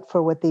fight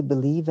for what they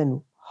believe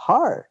in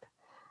hard.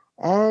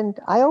 And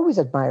I always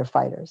admire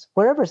fighters,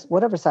 whatever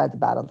side of the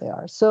battle they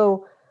are.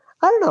 So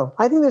I don't know.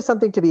 I think there's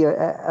something to be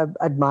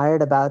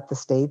admired about the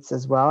States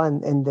as well.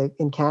 And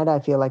in Canada, I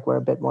feel like we're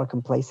a bit more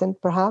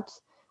complacent,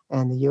 perhaps.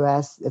 And the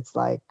US, it's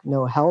like,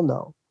 no, hell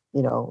no.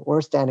 We're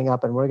standing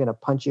up and we're going to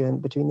punch you in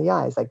between the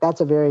eyes. Like that's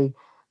a very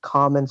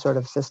common sort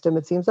of system,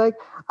 it seems like.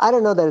 I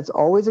don't know that it's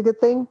always a good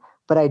thing,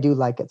 but I do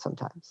like it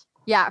sometimes.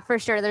 Yeah, for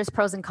sure. There's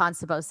pros and cons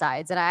to both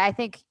sides. And I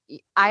think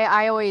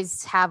I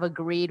always have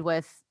agreed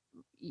with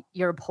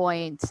your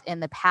point in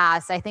the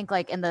past. I think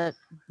like in the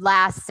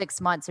last 6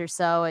 months or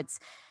so, it's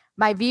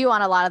my view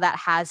on a lot of that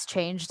has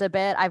changed a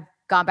bit. I've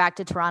gone back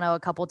to Toronto a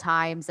couple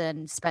times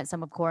and spent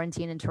some of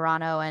quarantine in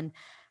Toronto. And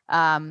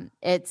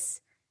it's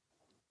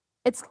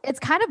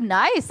kind of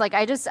nice. Like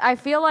I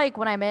feel like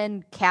when I'm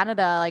in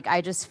Canada, like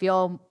I just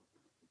feel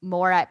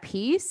more at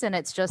peace and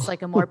it's just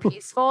like a more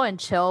peaceful and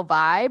chill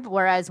vibe.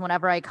 Whereas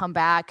whenever I come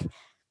back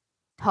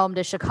home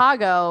to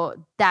Chicago,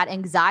 that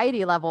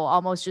anxiety level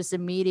almost just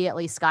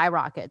immediately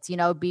skyrockets,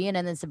 being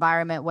in this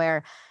environment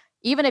where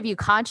even if you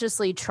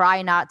consciously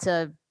try not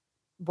to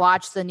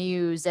watch the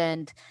news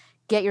and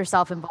get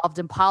yourself involved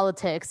in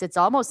politics, it's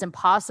almost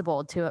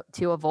impossible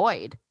to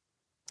avoid.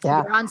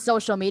 Yeah. You're on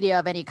social media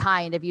of any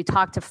kind, if you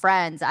talk to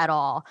friends at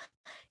all,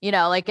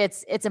 like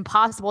it's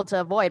impossible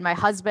to avoid. My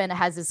husband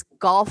has this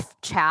group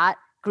chat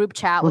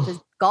with his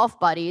golf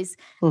buddies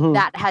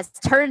that has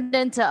turned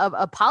into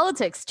a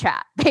politics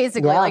chat,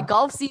 basically. Yeah. Like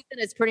golf season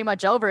is pretty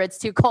much over. It's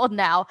too cold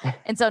now.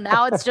 And so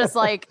now it's just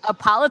like a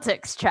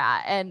politics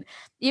chat. And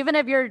even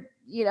if you're,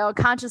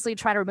 consciously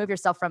trying to remove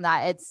yourself from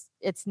that,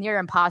 it's near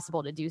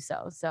impossible to do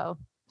so. So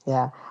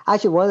yeah,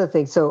 actually, one of the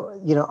things.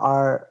 So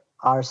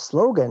our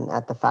slogan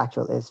at The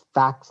Factual is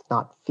facts,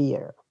 not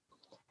fear.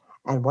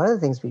 And one of the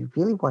things we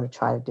really want to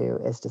try to do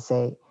is to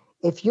say,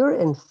 if you're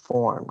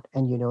informed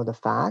and you know the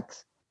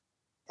facts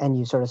and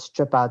you sort of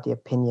strip out the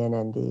opinion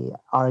and the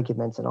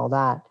arguments and all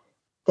that,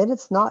 then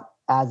it's not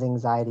as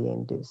anxiety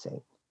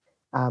inducing.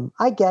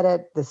 I get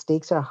it. The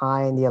stakes are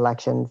high in the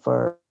election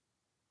for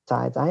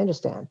sides. I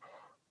understand.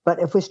 But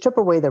if we strip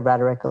away the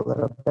rhetoric a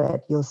little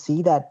bit, you'll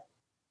see that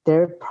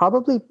there are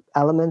probably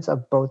elements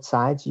of both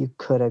sides you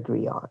could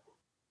agree on.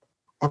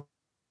 And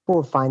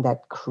people will find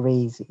that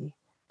crazy.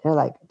 They're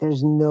like,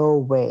 there's no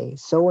way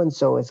so and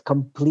so is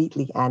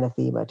completely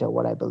anathema to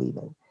what I believe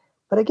in.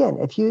 But again,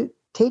 if you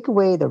take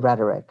away the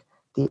rhetoric,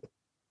 the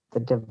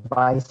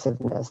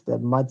divisiveness, the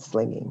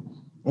mudslinging,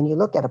 and you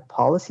look at a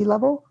policy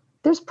level,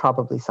 there's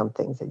probably some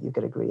things that you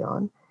could agree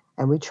on.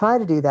 And we try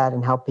to do that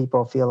and help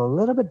people feel a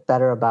little bit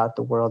better about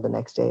the world the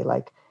next day.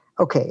 Like,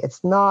 okay,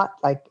 it's not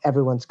like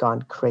everyone's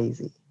gone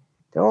crazy.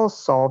 They're all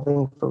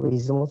solving for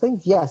reasonable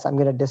things. Yes, I'm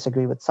going to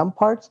disagree with some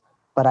parts,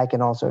 but I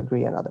can also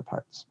agree on other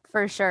parts.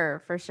 For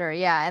sure.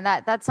 Yeah. And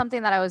that's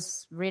something that I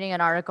was reading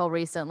an article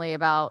recently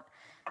about.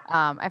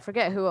 I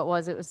forget who it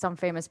was. It was some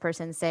famous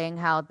person saying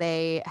how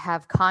they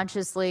have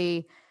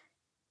consciously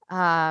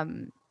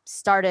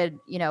started,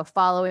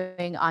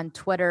 following on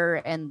Twitter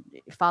and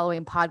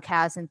following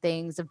podcasts and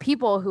things of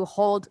people who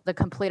hold the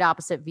complete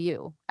opposite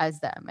view as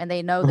them. And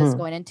they know this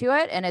going into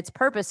it, and it's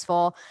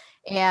purposeful.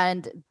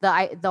 And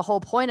the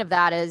whole point of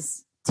that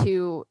is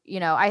to,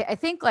 I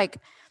think like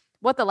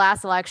what the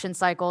last election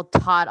cycle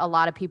taught a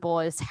lot of people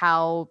is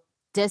how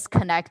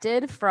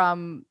disconnected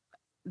from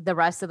the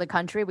rest of the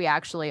country we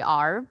actually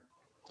are.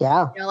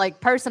 Yeah. Like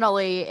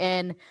personally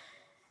in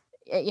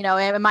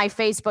my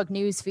Facebook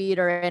news feed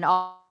or in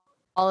all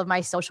of my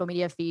social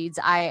media feeds,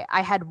 I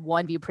had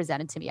one view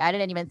presented to me. I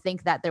didn't even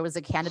think that there was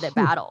a candidate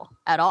battle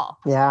at all.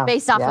 Yeah.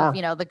 Based off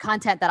of, the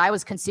content that I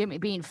was consuming,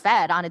 being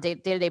fed on a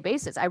day-to-day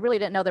basis. I really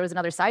didn't know there was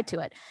another side to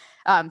it.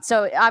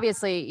 So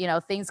obviously,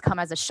 things come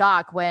as a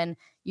shock when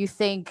you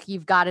think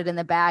you've got it in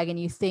the bag and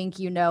you think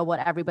you know what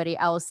everybody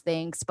else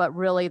thinks, but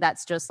really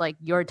that's just like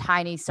your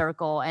tiny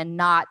circle and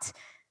not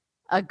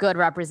a good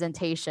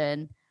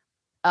representation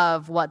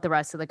of what the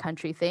rest of the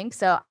country thinks.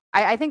 So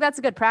I think that's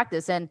a good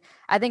practice. And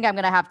I think I'm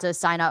going to have to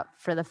sign up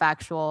for the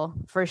Factual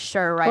for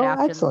sure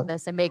after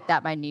this and make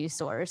that my news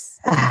source.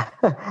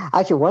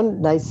 Actually,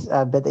 one nice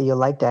bit that you'll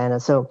like,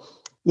 Diana. So,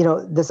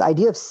 this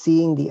idea of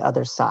seeing the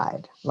other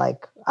side,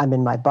 like I'm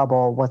in my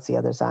bubble, what's the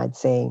other side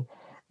saying?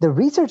 The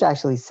research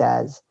actually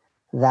says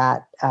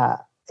that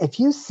if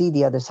you see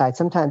the other side,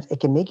 sometimes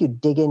it can make you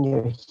dig in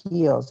your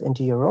heels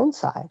into your own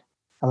side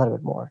a little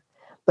bit more.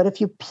 But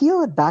if you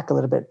peel it back a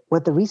little bit,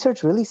 what the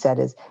research really said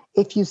is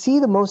if you see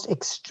the most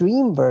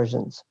extreme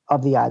versions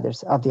of the other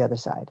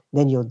side,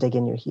 then you'll dig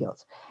in your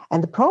heels.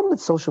 And the problem with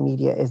social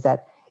media is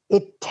that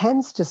it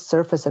tends to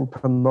surface and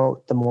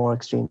promote the more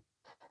extreme.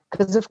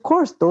 Because, of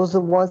course, those are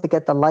the ones that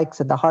get the likes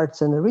and the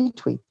hearts and the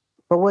retweet.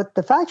 But what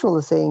the Factual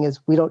is saying is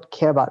we don't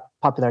care about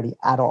popularity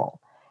at all.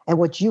 And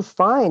what you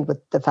find with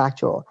the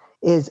Factual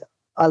is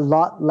a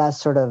lot less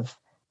sort of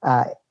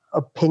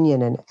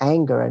opinion and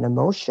anger and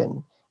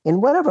emotion in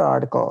whatever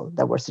article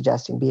that we're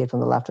suggesting, be it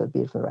from the left or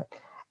be it from the right.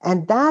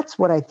 And that's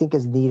what I think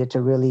is needed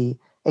to really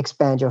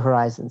expand your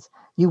horizons.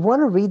 You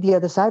want to read the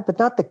other side, but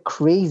not the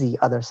crazy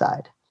other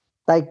side.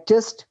 Like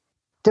just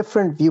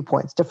different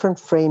viewpoints, different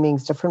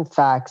framings, different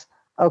facts.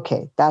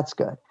 Okay, that's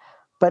good.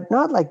 But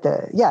not like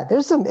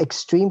there's some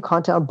extreme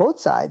content on both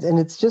sides. And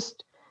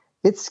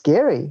it's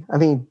scary. I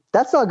mean,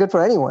 that's not good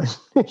for anyone.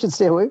 You should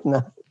stay away from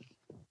that.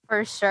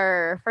 For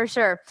sure.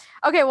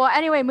 Okay, well,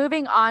 anyway,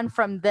 moving on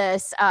from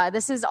this,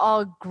 this is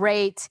all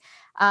great.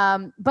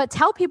 But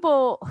tell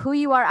people who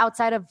you are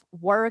outside of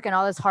work and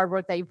all this hard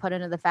work that you put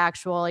into the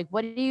Factual. Like,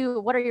 what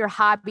are your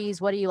hobbies?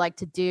 What do you like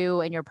to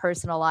do in your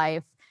personal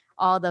life?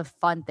 All the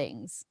fun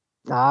things.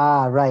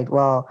 Right.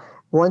 Well,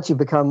 once you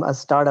become a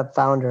startup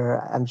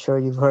founder, I'm sure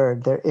you've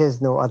heard there is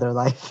no other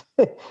life.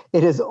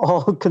 It is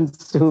all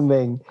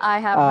consuming. I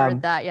have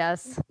heard that.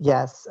 Yes.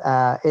 Yes.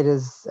 It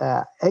is.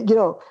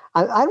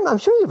 I'm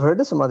sure you've heard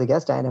this from other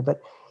guests, Diana, but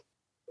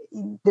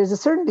there's a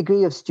certain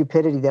degree of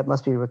stupidity that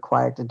must be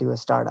required to do a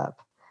startup.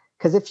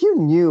 Because if you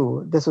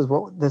knew this was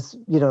what this,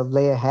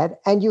 lay ahead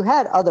and you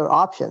had other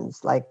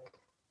options like,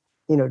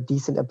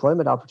 decent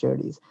employment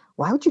opportunities,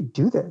 why would you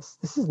do this?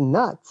 This is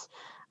nuts.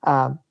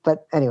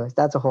 But anyways,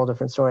 that's a whole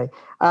different story.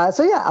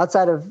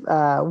 Outside of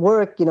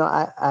work,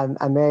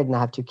 I'm married and I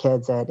have two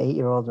kids, an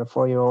 8-year-old and a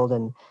 4-year-old.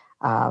 And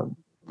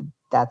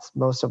that's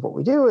most of what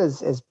we do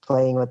is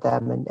playing with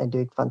them and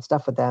doing fun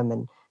stuff with them.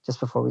 And just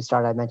before we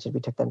started, I mentioned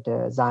we took them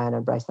to Zion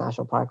and Bryce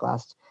National Park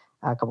last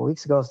couple of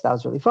weeks ago. So that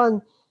was really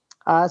fun.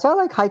 So I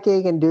like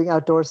hiking and doing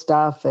outdoor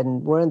stuff.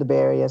 And we're in the Bay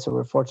Area, so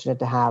we're fortunate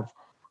to have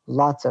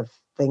lots of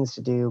things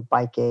to do,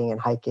 biking and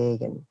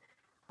hiking. And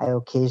I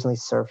occasionally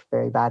surf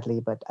very badly,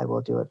 but I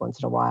will do it once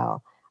in a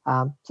while.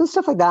 So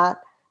stuff like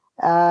that.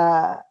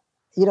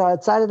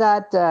 Outside of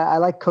that, I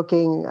like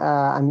cooking.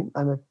 I'm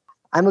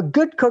a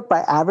good cook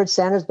by average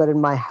standards, but in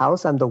my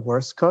house, I'm the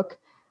worst cook.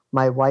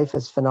 My wife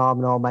is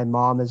phenomenal. My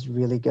mom is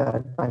really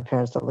good. My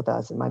parents live with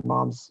us, and my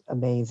mom's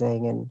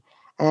amazing.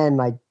 and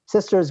my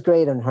sister is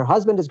great, and her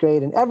husband is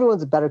great, and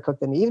everyone's a better cook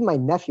than me. Even my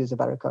nephew's a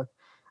better cook.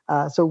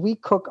 So we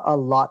cook a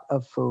lot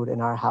of food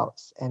in our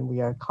house, and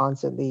we are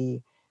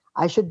constantly.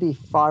 I should be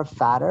far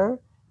fatter.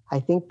 I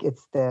think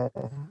it's the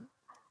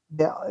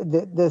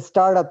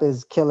startup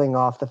is killing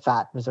off the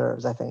fat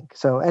reserves, I think.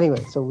 So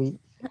anyway, so we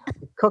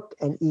cook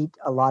and eat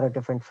a lot of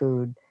different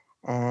food,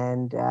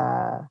 and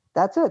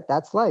that's it.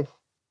 That's life.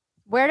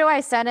 Where do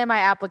I send in my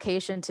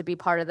application to be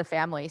part of the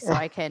family so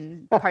I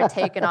can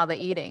partake in all the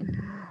eating?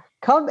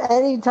 Come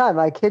anytime.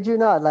 I kid you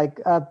not. Like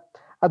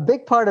a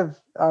big part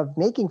of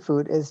making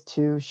food is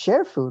to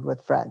share food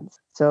with friends.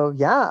 So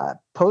yeah,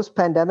 post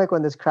pandemic,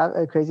 when this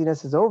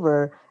craziness is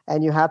over,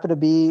 and you happen to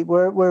be,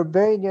 we're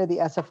very near the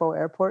SFO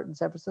airport in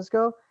San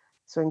Francisco.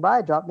 Swing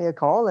by, drop me a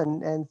call,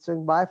 and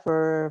swing by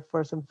for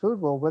some food.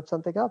 We'll whip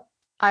something up.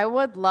 I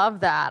would love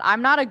that.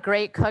 I'm not a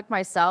great cook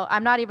myself.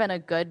 I'm not even a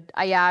good,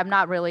 I'm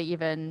not really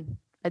even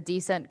a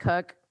decent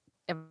cook,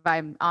 if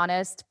I'm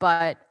honest,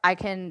 but I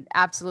can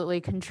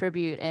absolutely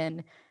contribute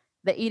in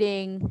the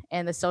eating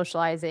and the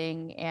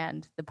socializing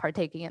and the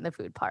partaking in the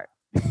food part.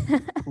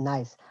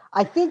 Nice.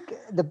 I think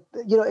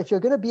if you're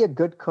going to be a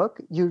good cook,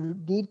 you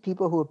need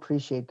people who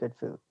appreciate good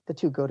food. The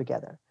two go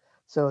together.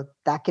 So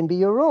that can be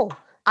your role.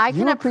 I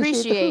can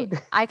appreciate.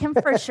 I can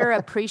for sure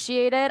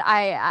appreciate it.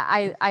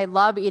 I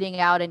love eating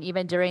out, and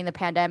even during the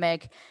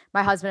pandemic,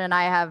 my husband and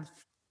I have,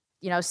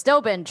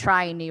 still been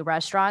trying new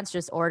restaurants,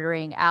 just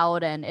ordering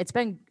out, and it's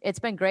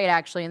been great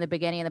actually in the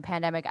beginning of the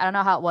pandemic. I don't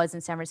know how it was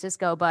in San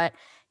Francisco, but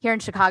here in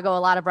Chicago, a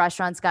lot of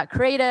restaurants got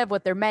creative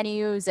with their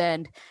menus,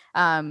 and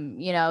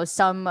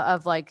some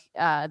of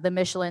the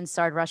Michelin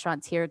starred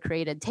restaurants here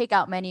created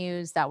takeout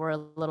menus that were a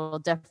little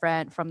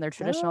different from their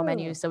traditional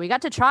menus. So we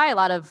got to try a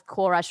lot of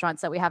cool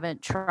restaurants that we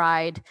haven't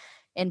tried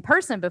in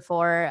person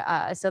before.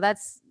 So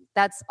that's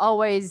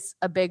always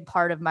a big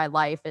part of my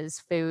life, is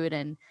food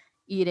and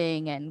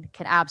eating, and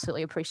can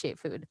absolutely appreciate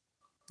food.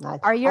 Nice.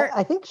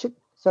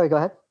 Sorry, go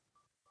ahead.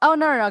 Oh,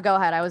 no, go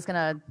ahead. I was going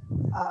to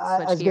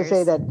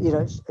say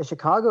that,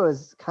 Chicago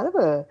is kind of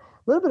a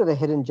little bit of a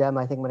hidden gem,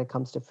 I think, when it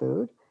comes to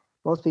food.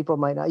 Most people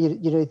might not,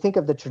 you think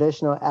of the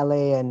traditional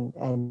LA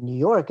and New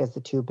York as the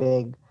two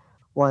big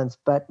ones,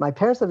 but my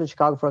parents lived in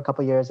Chicago for a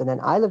couple of years, and then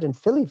I lived in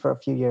Philly for a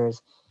few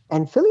years,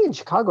 and Philly and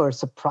Chicago are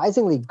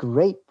surprisingly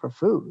great for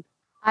food.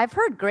 I've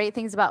heard great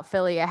things about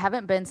Philly. I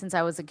haven't been since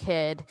I was a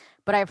kid,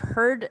 but I've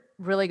heard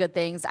really good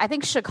things. I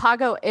think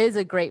Chicago is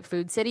a great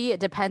food city. It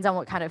depends on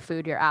what kind of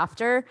food you're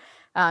after.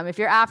 If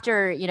you're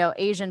after,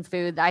 Asian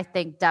food, I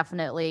think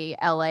definitely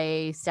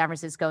LA, San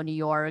Francisco, New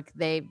York,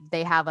 they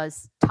have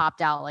us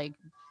topped out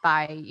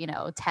by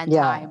 10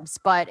 times.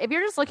 But if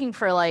you're just looking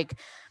for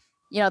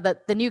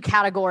the new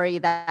category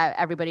that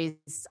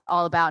everybody's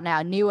all about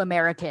now, new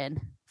American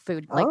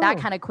food, that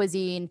kind of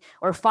cuisine,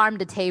 or farm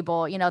to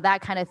table,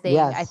 that kind of thing.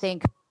 Yes.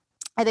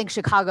 I think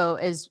Chicago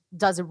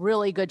does a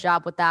really good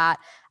job with that.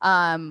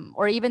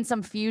 Or even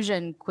some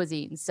fusion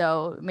cuisine.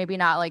 So maybe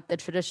not the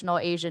traditional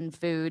Asian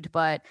food,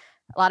 but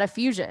a lot of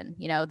fusion.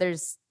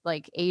 There's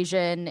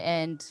Asian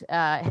and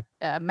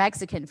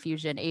Mexican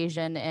fusion,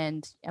 Asian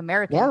and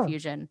American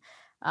fusion,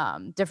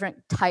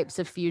 different types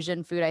of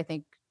fusion food. I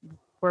think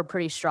we're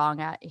pretty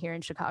strong at here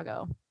in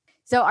Chicago.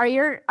 So are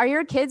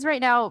your kids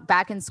right now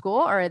back in school,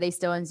 or are they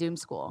still in Zoom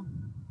school?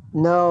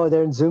 No,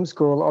 they're in Zoom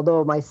school.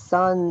 Although my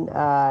son,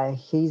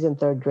 he's in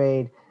third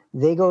grade.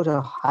 They go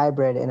to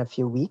hybrid in a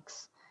few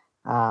weeks.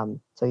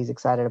 So he's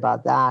excited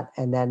about that.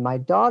 And then my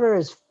daughter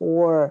is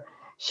 4.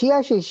 She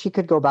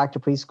could go back to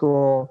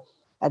preschool.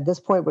 At this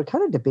point, we're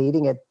kind of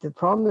debating it. The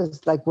problem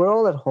is we're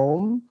all at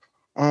home,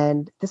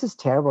 and this is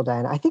terrible,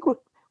 Diana. I think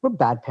we're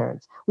bad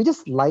parents. We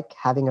just like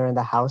having her in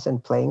the house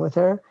and playing with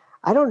her.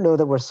 I don't know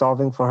that we're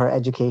solving for her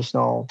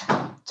educational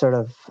sort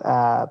of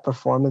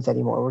performance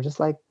anymore. We're just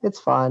it's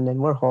fun,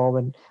 and we're home,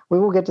 and we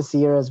won't get to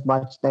see her as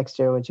much next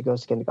year when she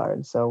goes to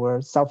kindergarten. So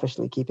we're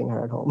selfishly keeping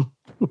her at home.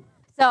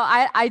 So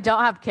I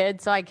don't have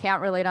kids, so I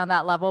can't relate on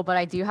that level, but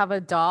I do have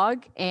a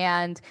dog,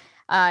 and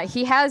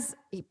he has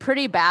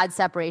pretty bad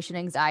separation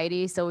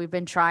anxiety. So we've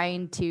been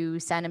trying to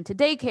send him to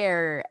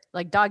daycare,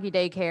 doggy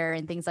daycare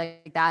and things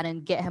like that,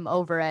 and get him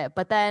over it.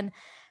 But then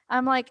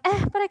I'm but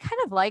I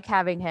kind of like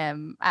having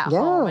him at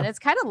home, and it's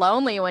kind of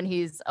lonely when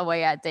he's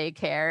away at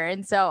daycare.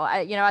 And so,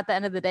 at the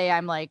end of the day,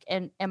 I'm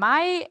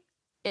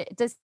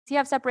does he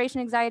have separation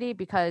anxiety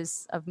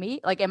because of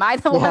me? Am I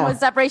the one with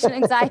separation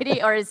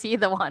anxiety, or is he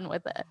the one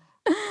with it?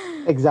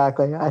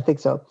 Exactly. I think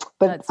so.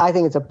 But I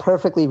think it's a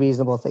perfectly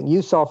reasonable thing.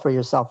 You solve for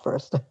yourself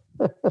first.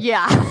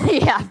 Yeah,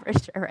 for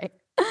sure. Right.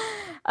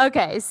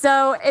 Okay.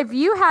 So if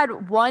you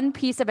had one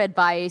piece of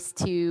advice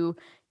to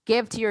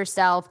give to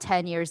yourself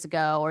 10 years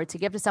ago, or to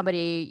give to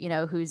somebody,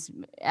 who's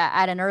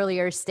at an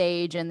earlier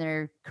stage in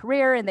their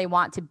career and they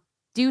want to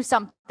do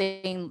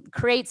something,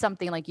 create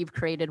something like you've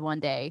created one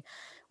day,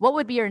 what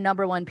would be your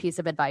number one piece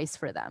of advice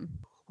for them?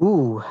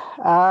 Ooh,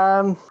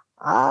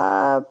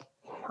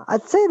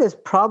 I'd say this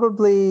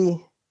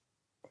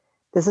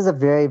is a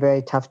very,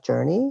 very tough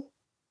journey.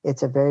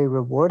 It's a very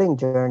rewarding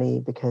journey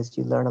because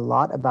you learn a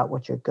lot about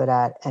what you're good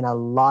at and a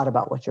lot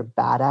about what you're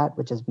bad at,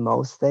 which is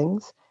most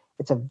things.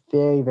 It's a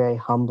very, very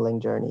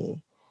humbling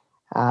journey.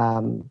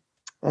 And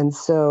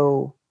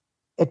so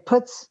it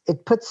puts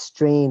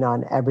strain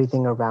on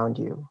everything around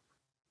you,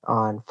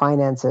 on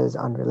finances,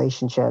 on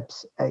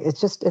relationships.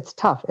 It's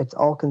tough. It's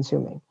all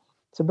consuming.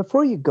 So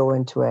before you go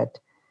into it,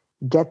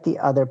 get the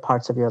other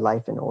parts of your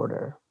life in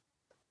order.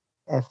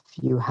 If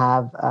you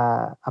have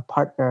a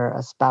partner,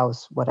 a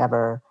spouse,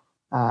 whatever,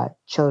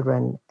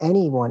 children,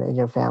 anyone in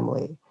your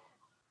family,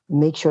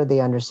 make sure they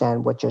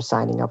understand what you're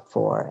signing up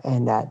for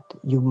and that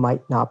you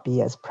might not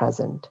be as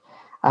present.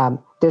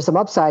 There's some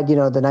upside.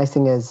 The nice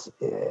thing is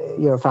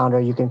you're a founder,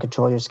 you can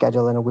control your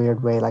schedule in a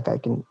weird way. Like I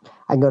can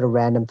go to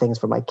random things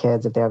for my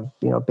kids. If they have,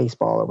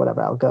 baseball or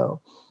whatever, I'll go.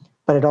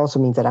 But it also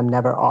means that I'm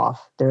never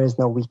off. There is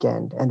no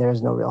weekend and there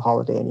is no real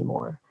holiday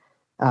anymore.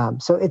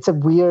 So it's a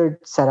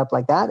weird setup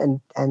like that.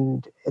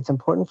 And it's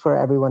important for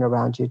everyone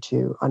around you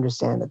to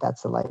understand that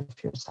that's the life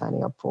you're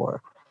signing up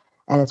for.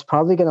 And it's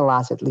probably going to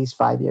last at least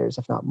 5 years,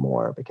 if not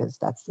more, because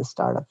that's the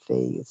startup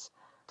phase.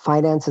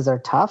 Finances are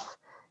tough.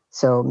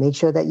 So make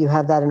sure that you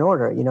have that in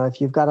order.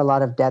 If you've got a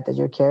lot of debt that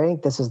you're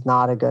carrying, this is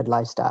not a good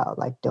lifestyle.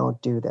 Like,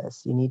 don't do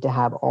this. You need to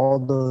have all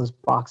those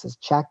boxes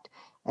checked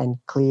and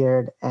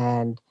cleared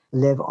and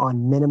live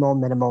on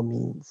minimal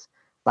means,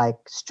 like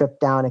strip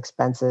down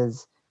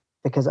expenses,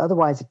 because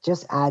otherwise it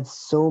just adds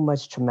so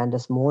much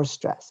tremendous more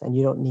stress and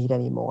you don't need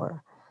any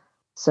more.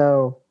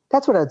 So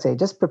that's what I'd say.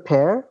 Just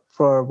prepare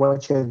for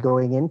what you're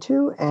going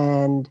into.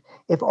 And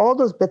if all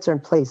those bits are in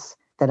place,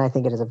 then I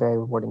think it is a very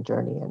rewarding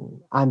journey.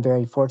 And I'm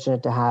very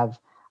fortunate to have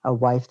a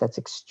wife that's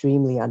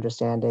extremely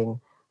understanding,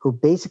 who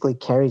basically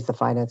carries the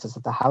finances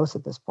of the house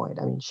at this point.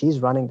 I mean, she's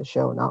running the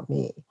show, not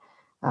me.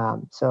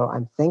 So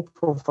I'm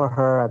thankful for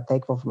her. I'm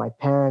thankful for my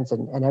parents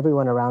and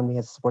everyone around me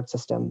as a support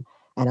system,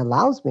 and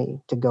allows me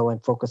to go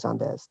and focus on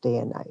this day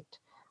and night.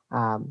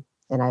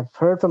 And I've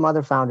heard from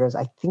other founders,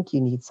 I think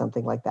you need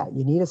something like that.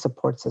 You need a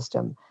support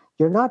system.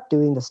 You're not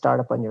doing the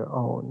startup on your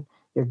own.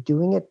 You're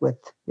doing it with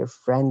your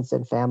friends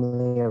and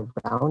family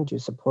around you,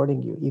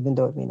 supporting you, even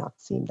though it may not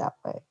seem that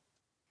way.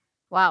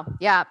 Wow.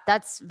 Yeah,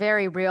 that's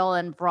very real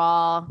and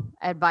raw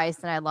advice.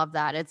 And I love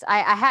that.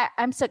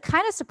 I'm so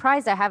kind of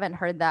surprised I haven't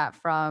heard that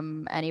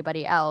from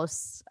anybody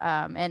else.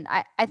 And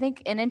I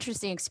think an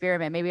interesting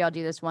experiment, maybe I'll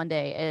do this one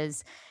day,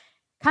 is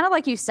kind of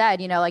like you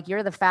said, like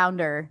you're the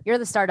founder, you're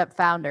the startup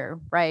founder,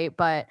 right?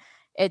 But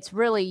it's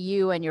really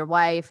you and your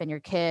wife and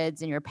your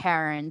kids and your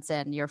parents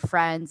and your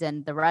friends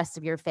and the rest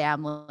of your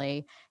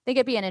family. I think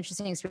it'd be an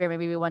interesting experiment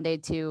maybe one day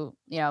to,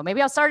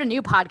 maybe I'll start a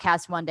new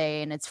podcast one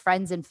day and it's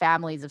friends and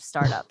families of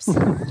startups. I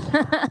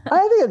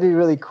think it'd be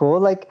really cool.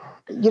 Like,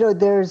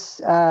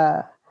 there's,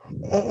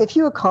 if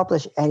you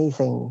accomplish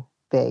anything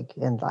big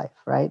in life,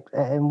 right,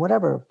 in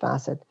whatever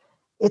facet,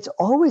 it's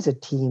always a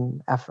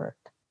team effort.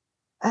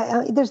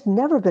 There's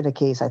never been a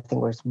case, I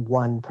think, where it's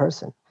one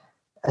person.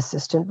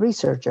 Assistant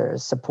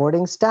researchers,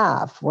 supporting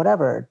staff,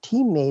 whatever,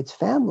 teammates,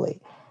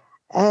 family.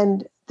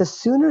 And the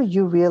sooner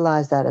you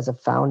realize that as a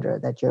founder,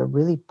 that you're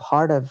really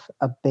part of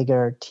a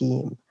bigger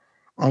team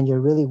and you're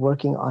really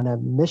working on a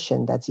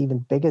mission that's even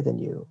bigger than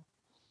you,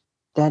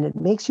 then it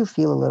makes you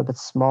feel a little bit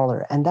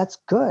smaller. And that's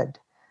good.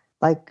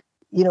 Like,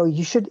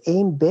 you should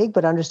aim big,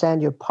 but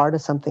understand you're part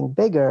of something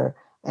bigger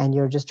and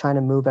you're just trying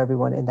to move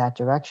everyone in that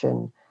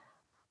direction.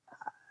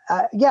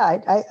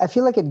 I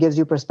feel like it gives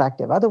you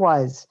perspective.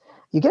 Otherwise,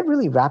 you get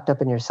really wrapped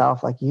up in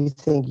yourself. Like you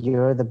think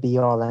you're the be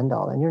all end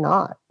all, and you're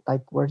not.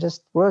 Like we're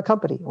a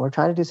company. We're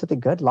trying to do something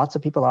good. Lots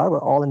of people are. We're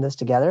all in this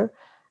together.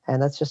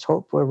 And let's just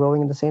hope we're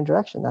rowing in the same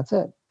direction. That's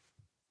it.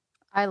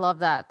 I love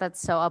that. That's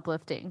so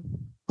uplifting.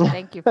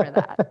 Thank you for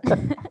that.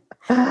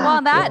 Well,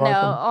 on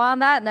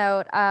that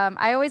note,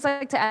 I always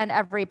like to end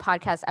every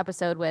podcast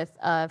episode with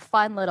a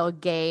fun little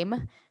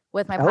game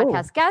with my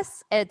podcast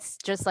guests. It's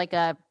just like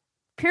a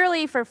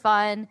purely for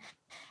fun.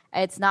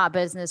 It's not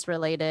business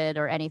related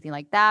or anything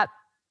like that.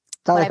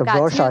 It's not like a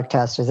Rorschach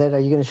test, is it? Are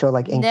you going to show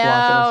like ink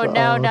blotch?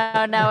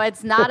 No.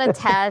 It's not a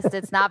test.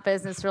 It's not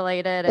business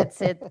related.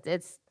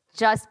 It's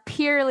just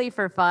purely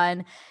for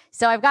fun.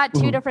 So I've got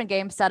two different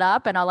games set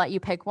up, and I'll let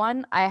you pick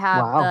one. I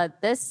have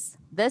the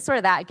this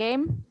or that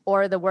game,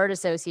 or the word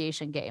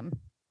association game.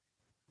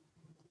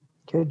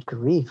 Good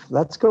grief!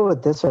 Let's go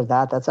with this or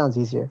that. That sounds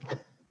easier.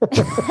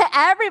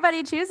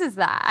 Everybody chooses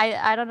that.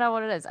 I don't know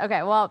what it is.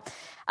 Okay, well,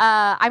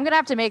 I'm gonna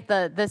have to make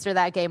the this or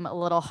that game a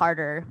little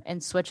harder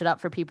and switch it up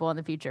for people in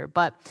the future.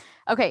 But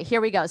okay, here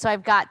we go. So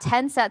I've got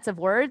 10 sets of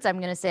words. I'm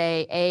gonna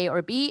say A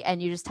or B,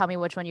 and you just tell me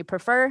which one you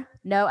prefer.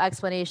 No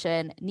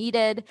explanation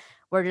needed.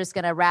 We're just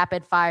gonna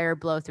rapid fire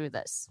blow through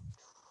this.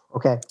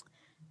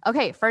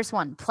 Okay, first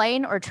one: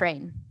 plane or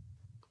train?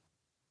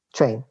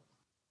 Train.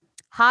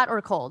 Hot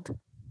or cold?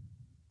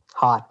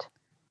 Hot.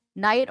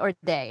 Night or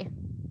day?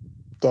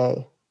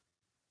 Day.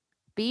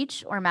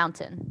 Beach or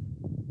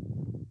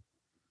mountain?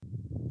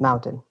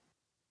 Mountain.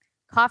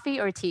 Coffee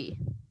or tea?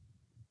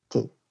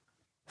 Tea.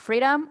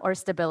 Freedom or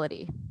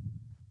stability?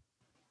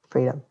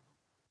 Freedom.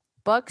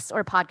 Books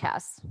or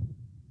podcasts?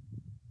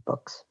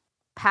 Books.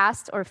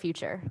 Past or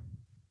future?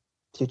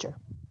 Future.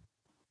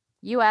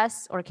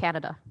 US or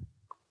Canada?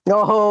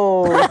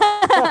 Oh,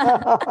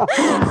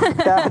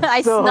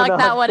 I snuck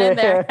that one in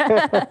there.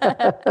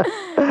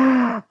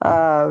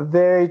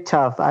 Very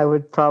tough. I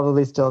would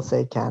probably still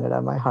say Canada.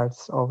 My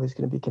heart's always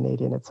going to be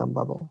Canadian at some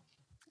level.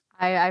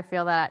 I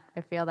feel that.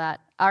 I feel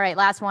that. All right,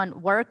 last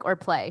one, work or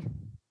play?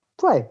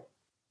 Play.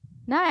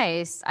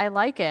 Nice. I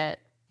like it.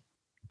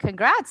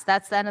 Congrats.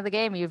 That's the end of the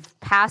game. You've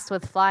passed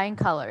with flying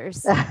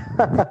colors.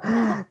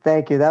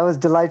 Thank you. That was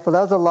delightful.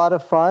 That was a lot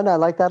of fun. I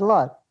like that a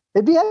lot.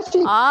 It'd be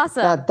actually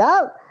awesome.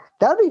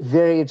 That would be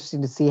very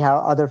interesting to see how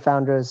other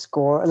founders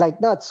score, like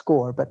not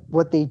score, but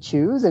what they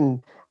choose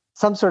and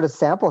some sort of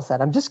sample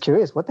set. I'm just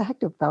curious, what the heck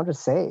do founders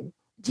say?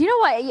 Do you know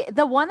what?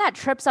 The one that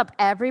trips up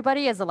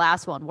everybody is the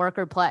last one, work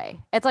or play.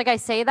 It's like I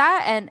say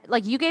that and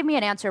like you gave me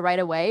an answer right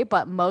away,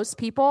 but most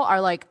people are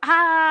like,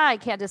 I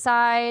can't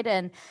decide.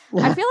 And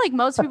I feel like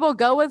most people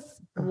go with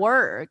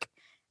work.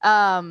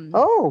 And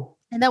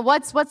then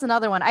what's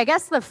another one? I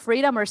guess the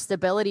freedom or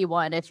stability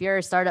one. If you're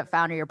a startup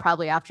founder, you're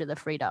probably after the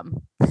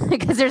freedom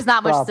because there's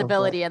not much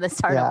stability in the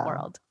startup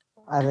world.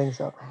 I think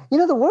so.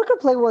 The work or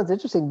play one's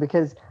interesting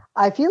because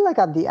I feel like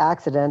I'm the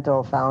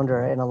accidental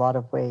founder in a lot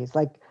of ways.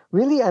 Like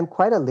really, I'm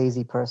quite a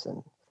lazy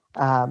person.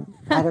 I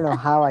don't know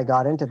how I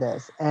got into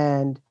this.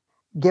 And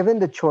given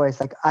the choice,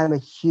 like I'm a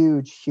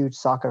huge, huge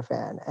soccer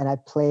fan and I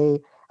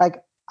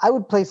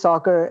would play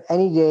soccer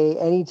any day,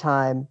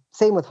 anytime.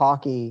 Same with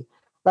hockey.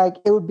 Like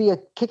it would be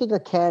kicking a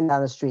can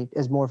down the street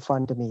is more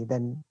fun to me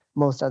than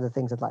most other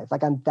things in life.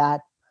 Like I'm that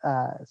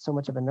so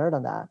much of a nerd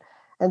on that.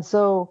 And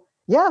so,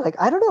 yeah, like,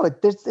 I don't know,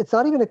 it's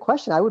not even a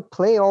question. I would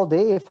play all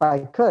day if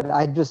I could.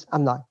 I'm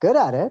not good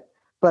at it,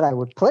 but I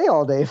would play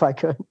all day if I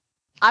could.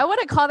 I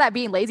wouldn't call that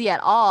being lazy at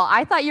all.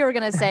 I thought you were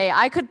going to say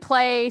I could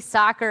play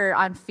soccer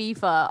on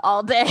FIFA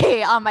all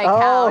day on my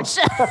couch.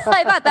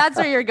 I thought that's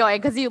where you're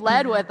going because you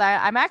led with,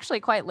 I'm actually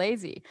quite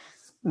lazy.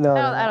 No,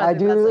 I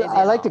do.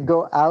 I like to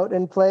go out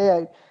and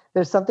play.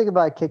 There's something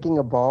about kicking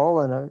a ball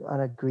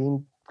on a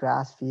green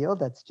grass field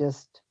that's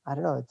just, I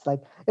don't know. It's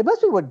like, it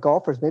must be what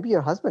golfers, maybe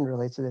your husband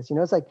relates to this.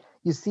 It's like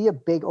you see a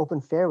big open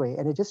fairway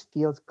and it just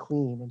feels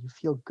clean and you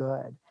feel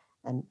good.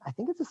 And I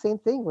think it's the same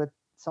thing with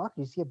soccer.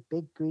 You see a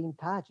big green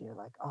patch and you're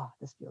like, oh,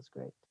 this feels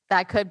great.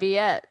 That could be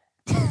it.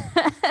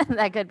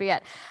 That could be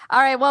it. All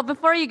right. Well,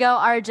 before you go,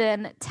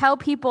 Arjun, tell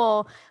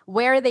people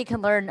where they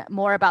can learn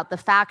more about The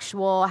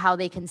Factual, how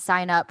they can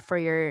sign up for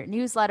your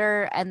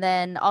newsletter, and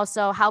then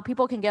also how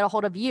people can get a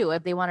hold of you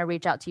if they want to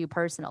reach out to you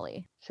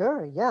personally.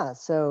 Sure. Yeah.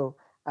 So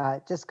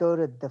just go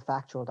to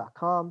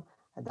thefactual.com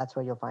and that's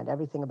where you'll find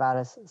everything about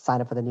us.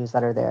 Sign up for the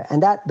newsletter there.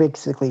 And that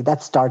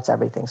starts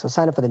everything. So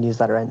sign up for the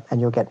newsletter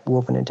and you'll get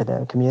woven into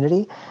the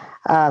community.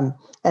 And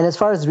as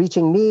far as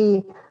reaching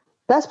me,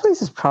 best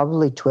place is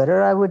probably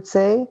Twitter, I would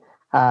say.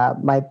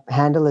 My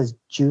handle is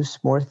Juice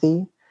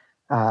Murthy.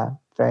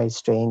 Very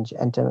strange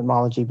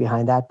etymology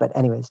behind that. But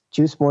anyways,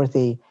 Juice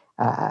Murthy.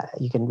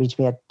 You can reach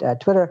me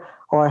at Twitter,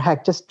 or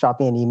heck, just drop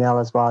me an email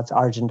as well. It's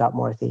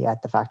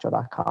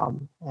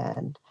arjun.murthy@thefactual.com,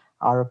 and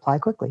I'll reply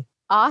quickly.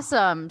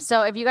 Awesome.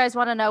 So if you guys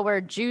want to know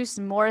where Juice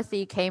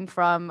Murthy came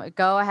from,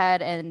 go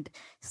ahead and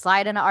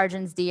slide into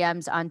Arjun's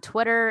DMs on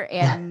Twitter,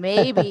 and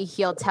maybe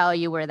he'll tell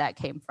you where that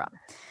came from.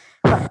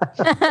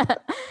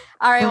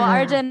 All right. Well,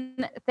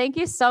 Arjun, thank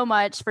you so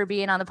much for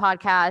being on the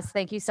podcast.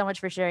 Thank you so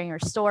much for sharing your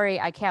story.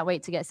 I can't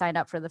wait to get signed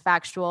up for The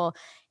Factual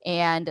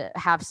and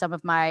have some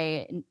of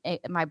my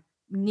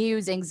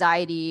news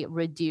anxiety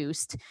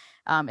reduced,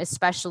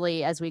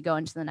 especially as we go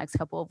into the next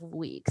couple of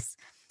weeks.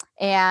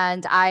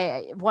 And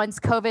once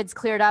COVID's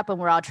cleared up and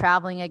we're all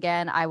traveling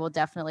again, I will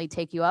definitely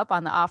take you up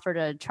on the offer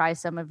to try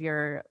some of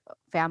your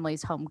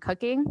family's home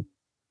cooking.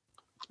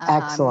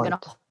 Excellent. I'm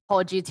going to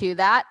hold you to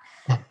that.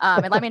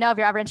 And let me know if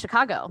you're ever in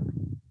Chicago.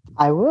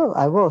 I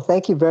will.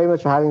 Thank you very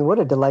much for having me. What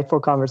a delightful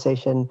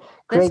conversation.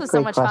 Great, this was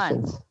so much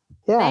questions. Fun.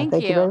 Yeah,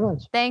 thank you very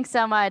much. Thanks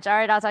so much. All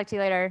right, I'll talk to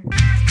you later.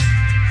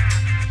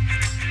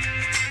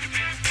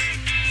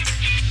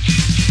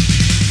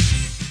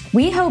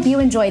 We hope you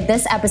enjoyed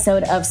this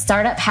episode of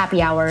Startup Happy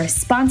Hour,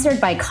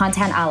 sponsored by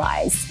Content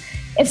Allies.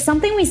 If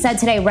something we said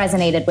today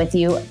resonated with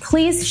you,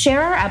 please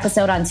share our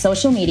episode on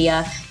social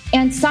media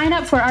and sign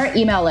up for our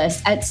email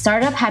list at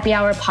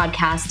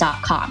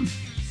startuphappyhourpodcast.com.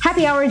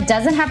 Happy Hour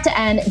doesn't have to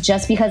end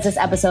just because this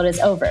episode is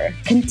over.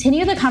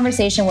 Continue the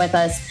conversation with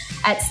us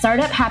at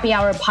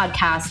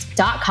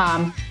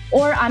startuphappyhourpodcast.com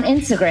or on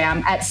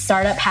Instagram at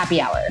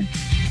startuphappyhour.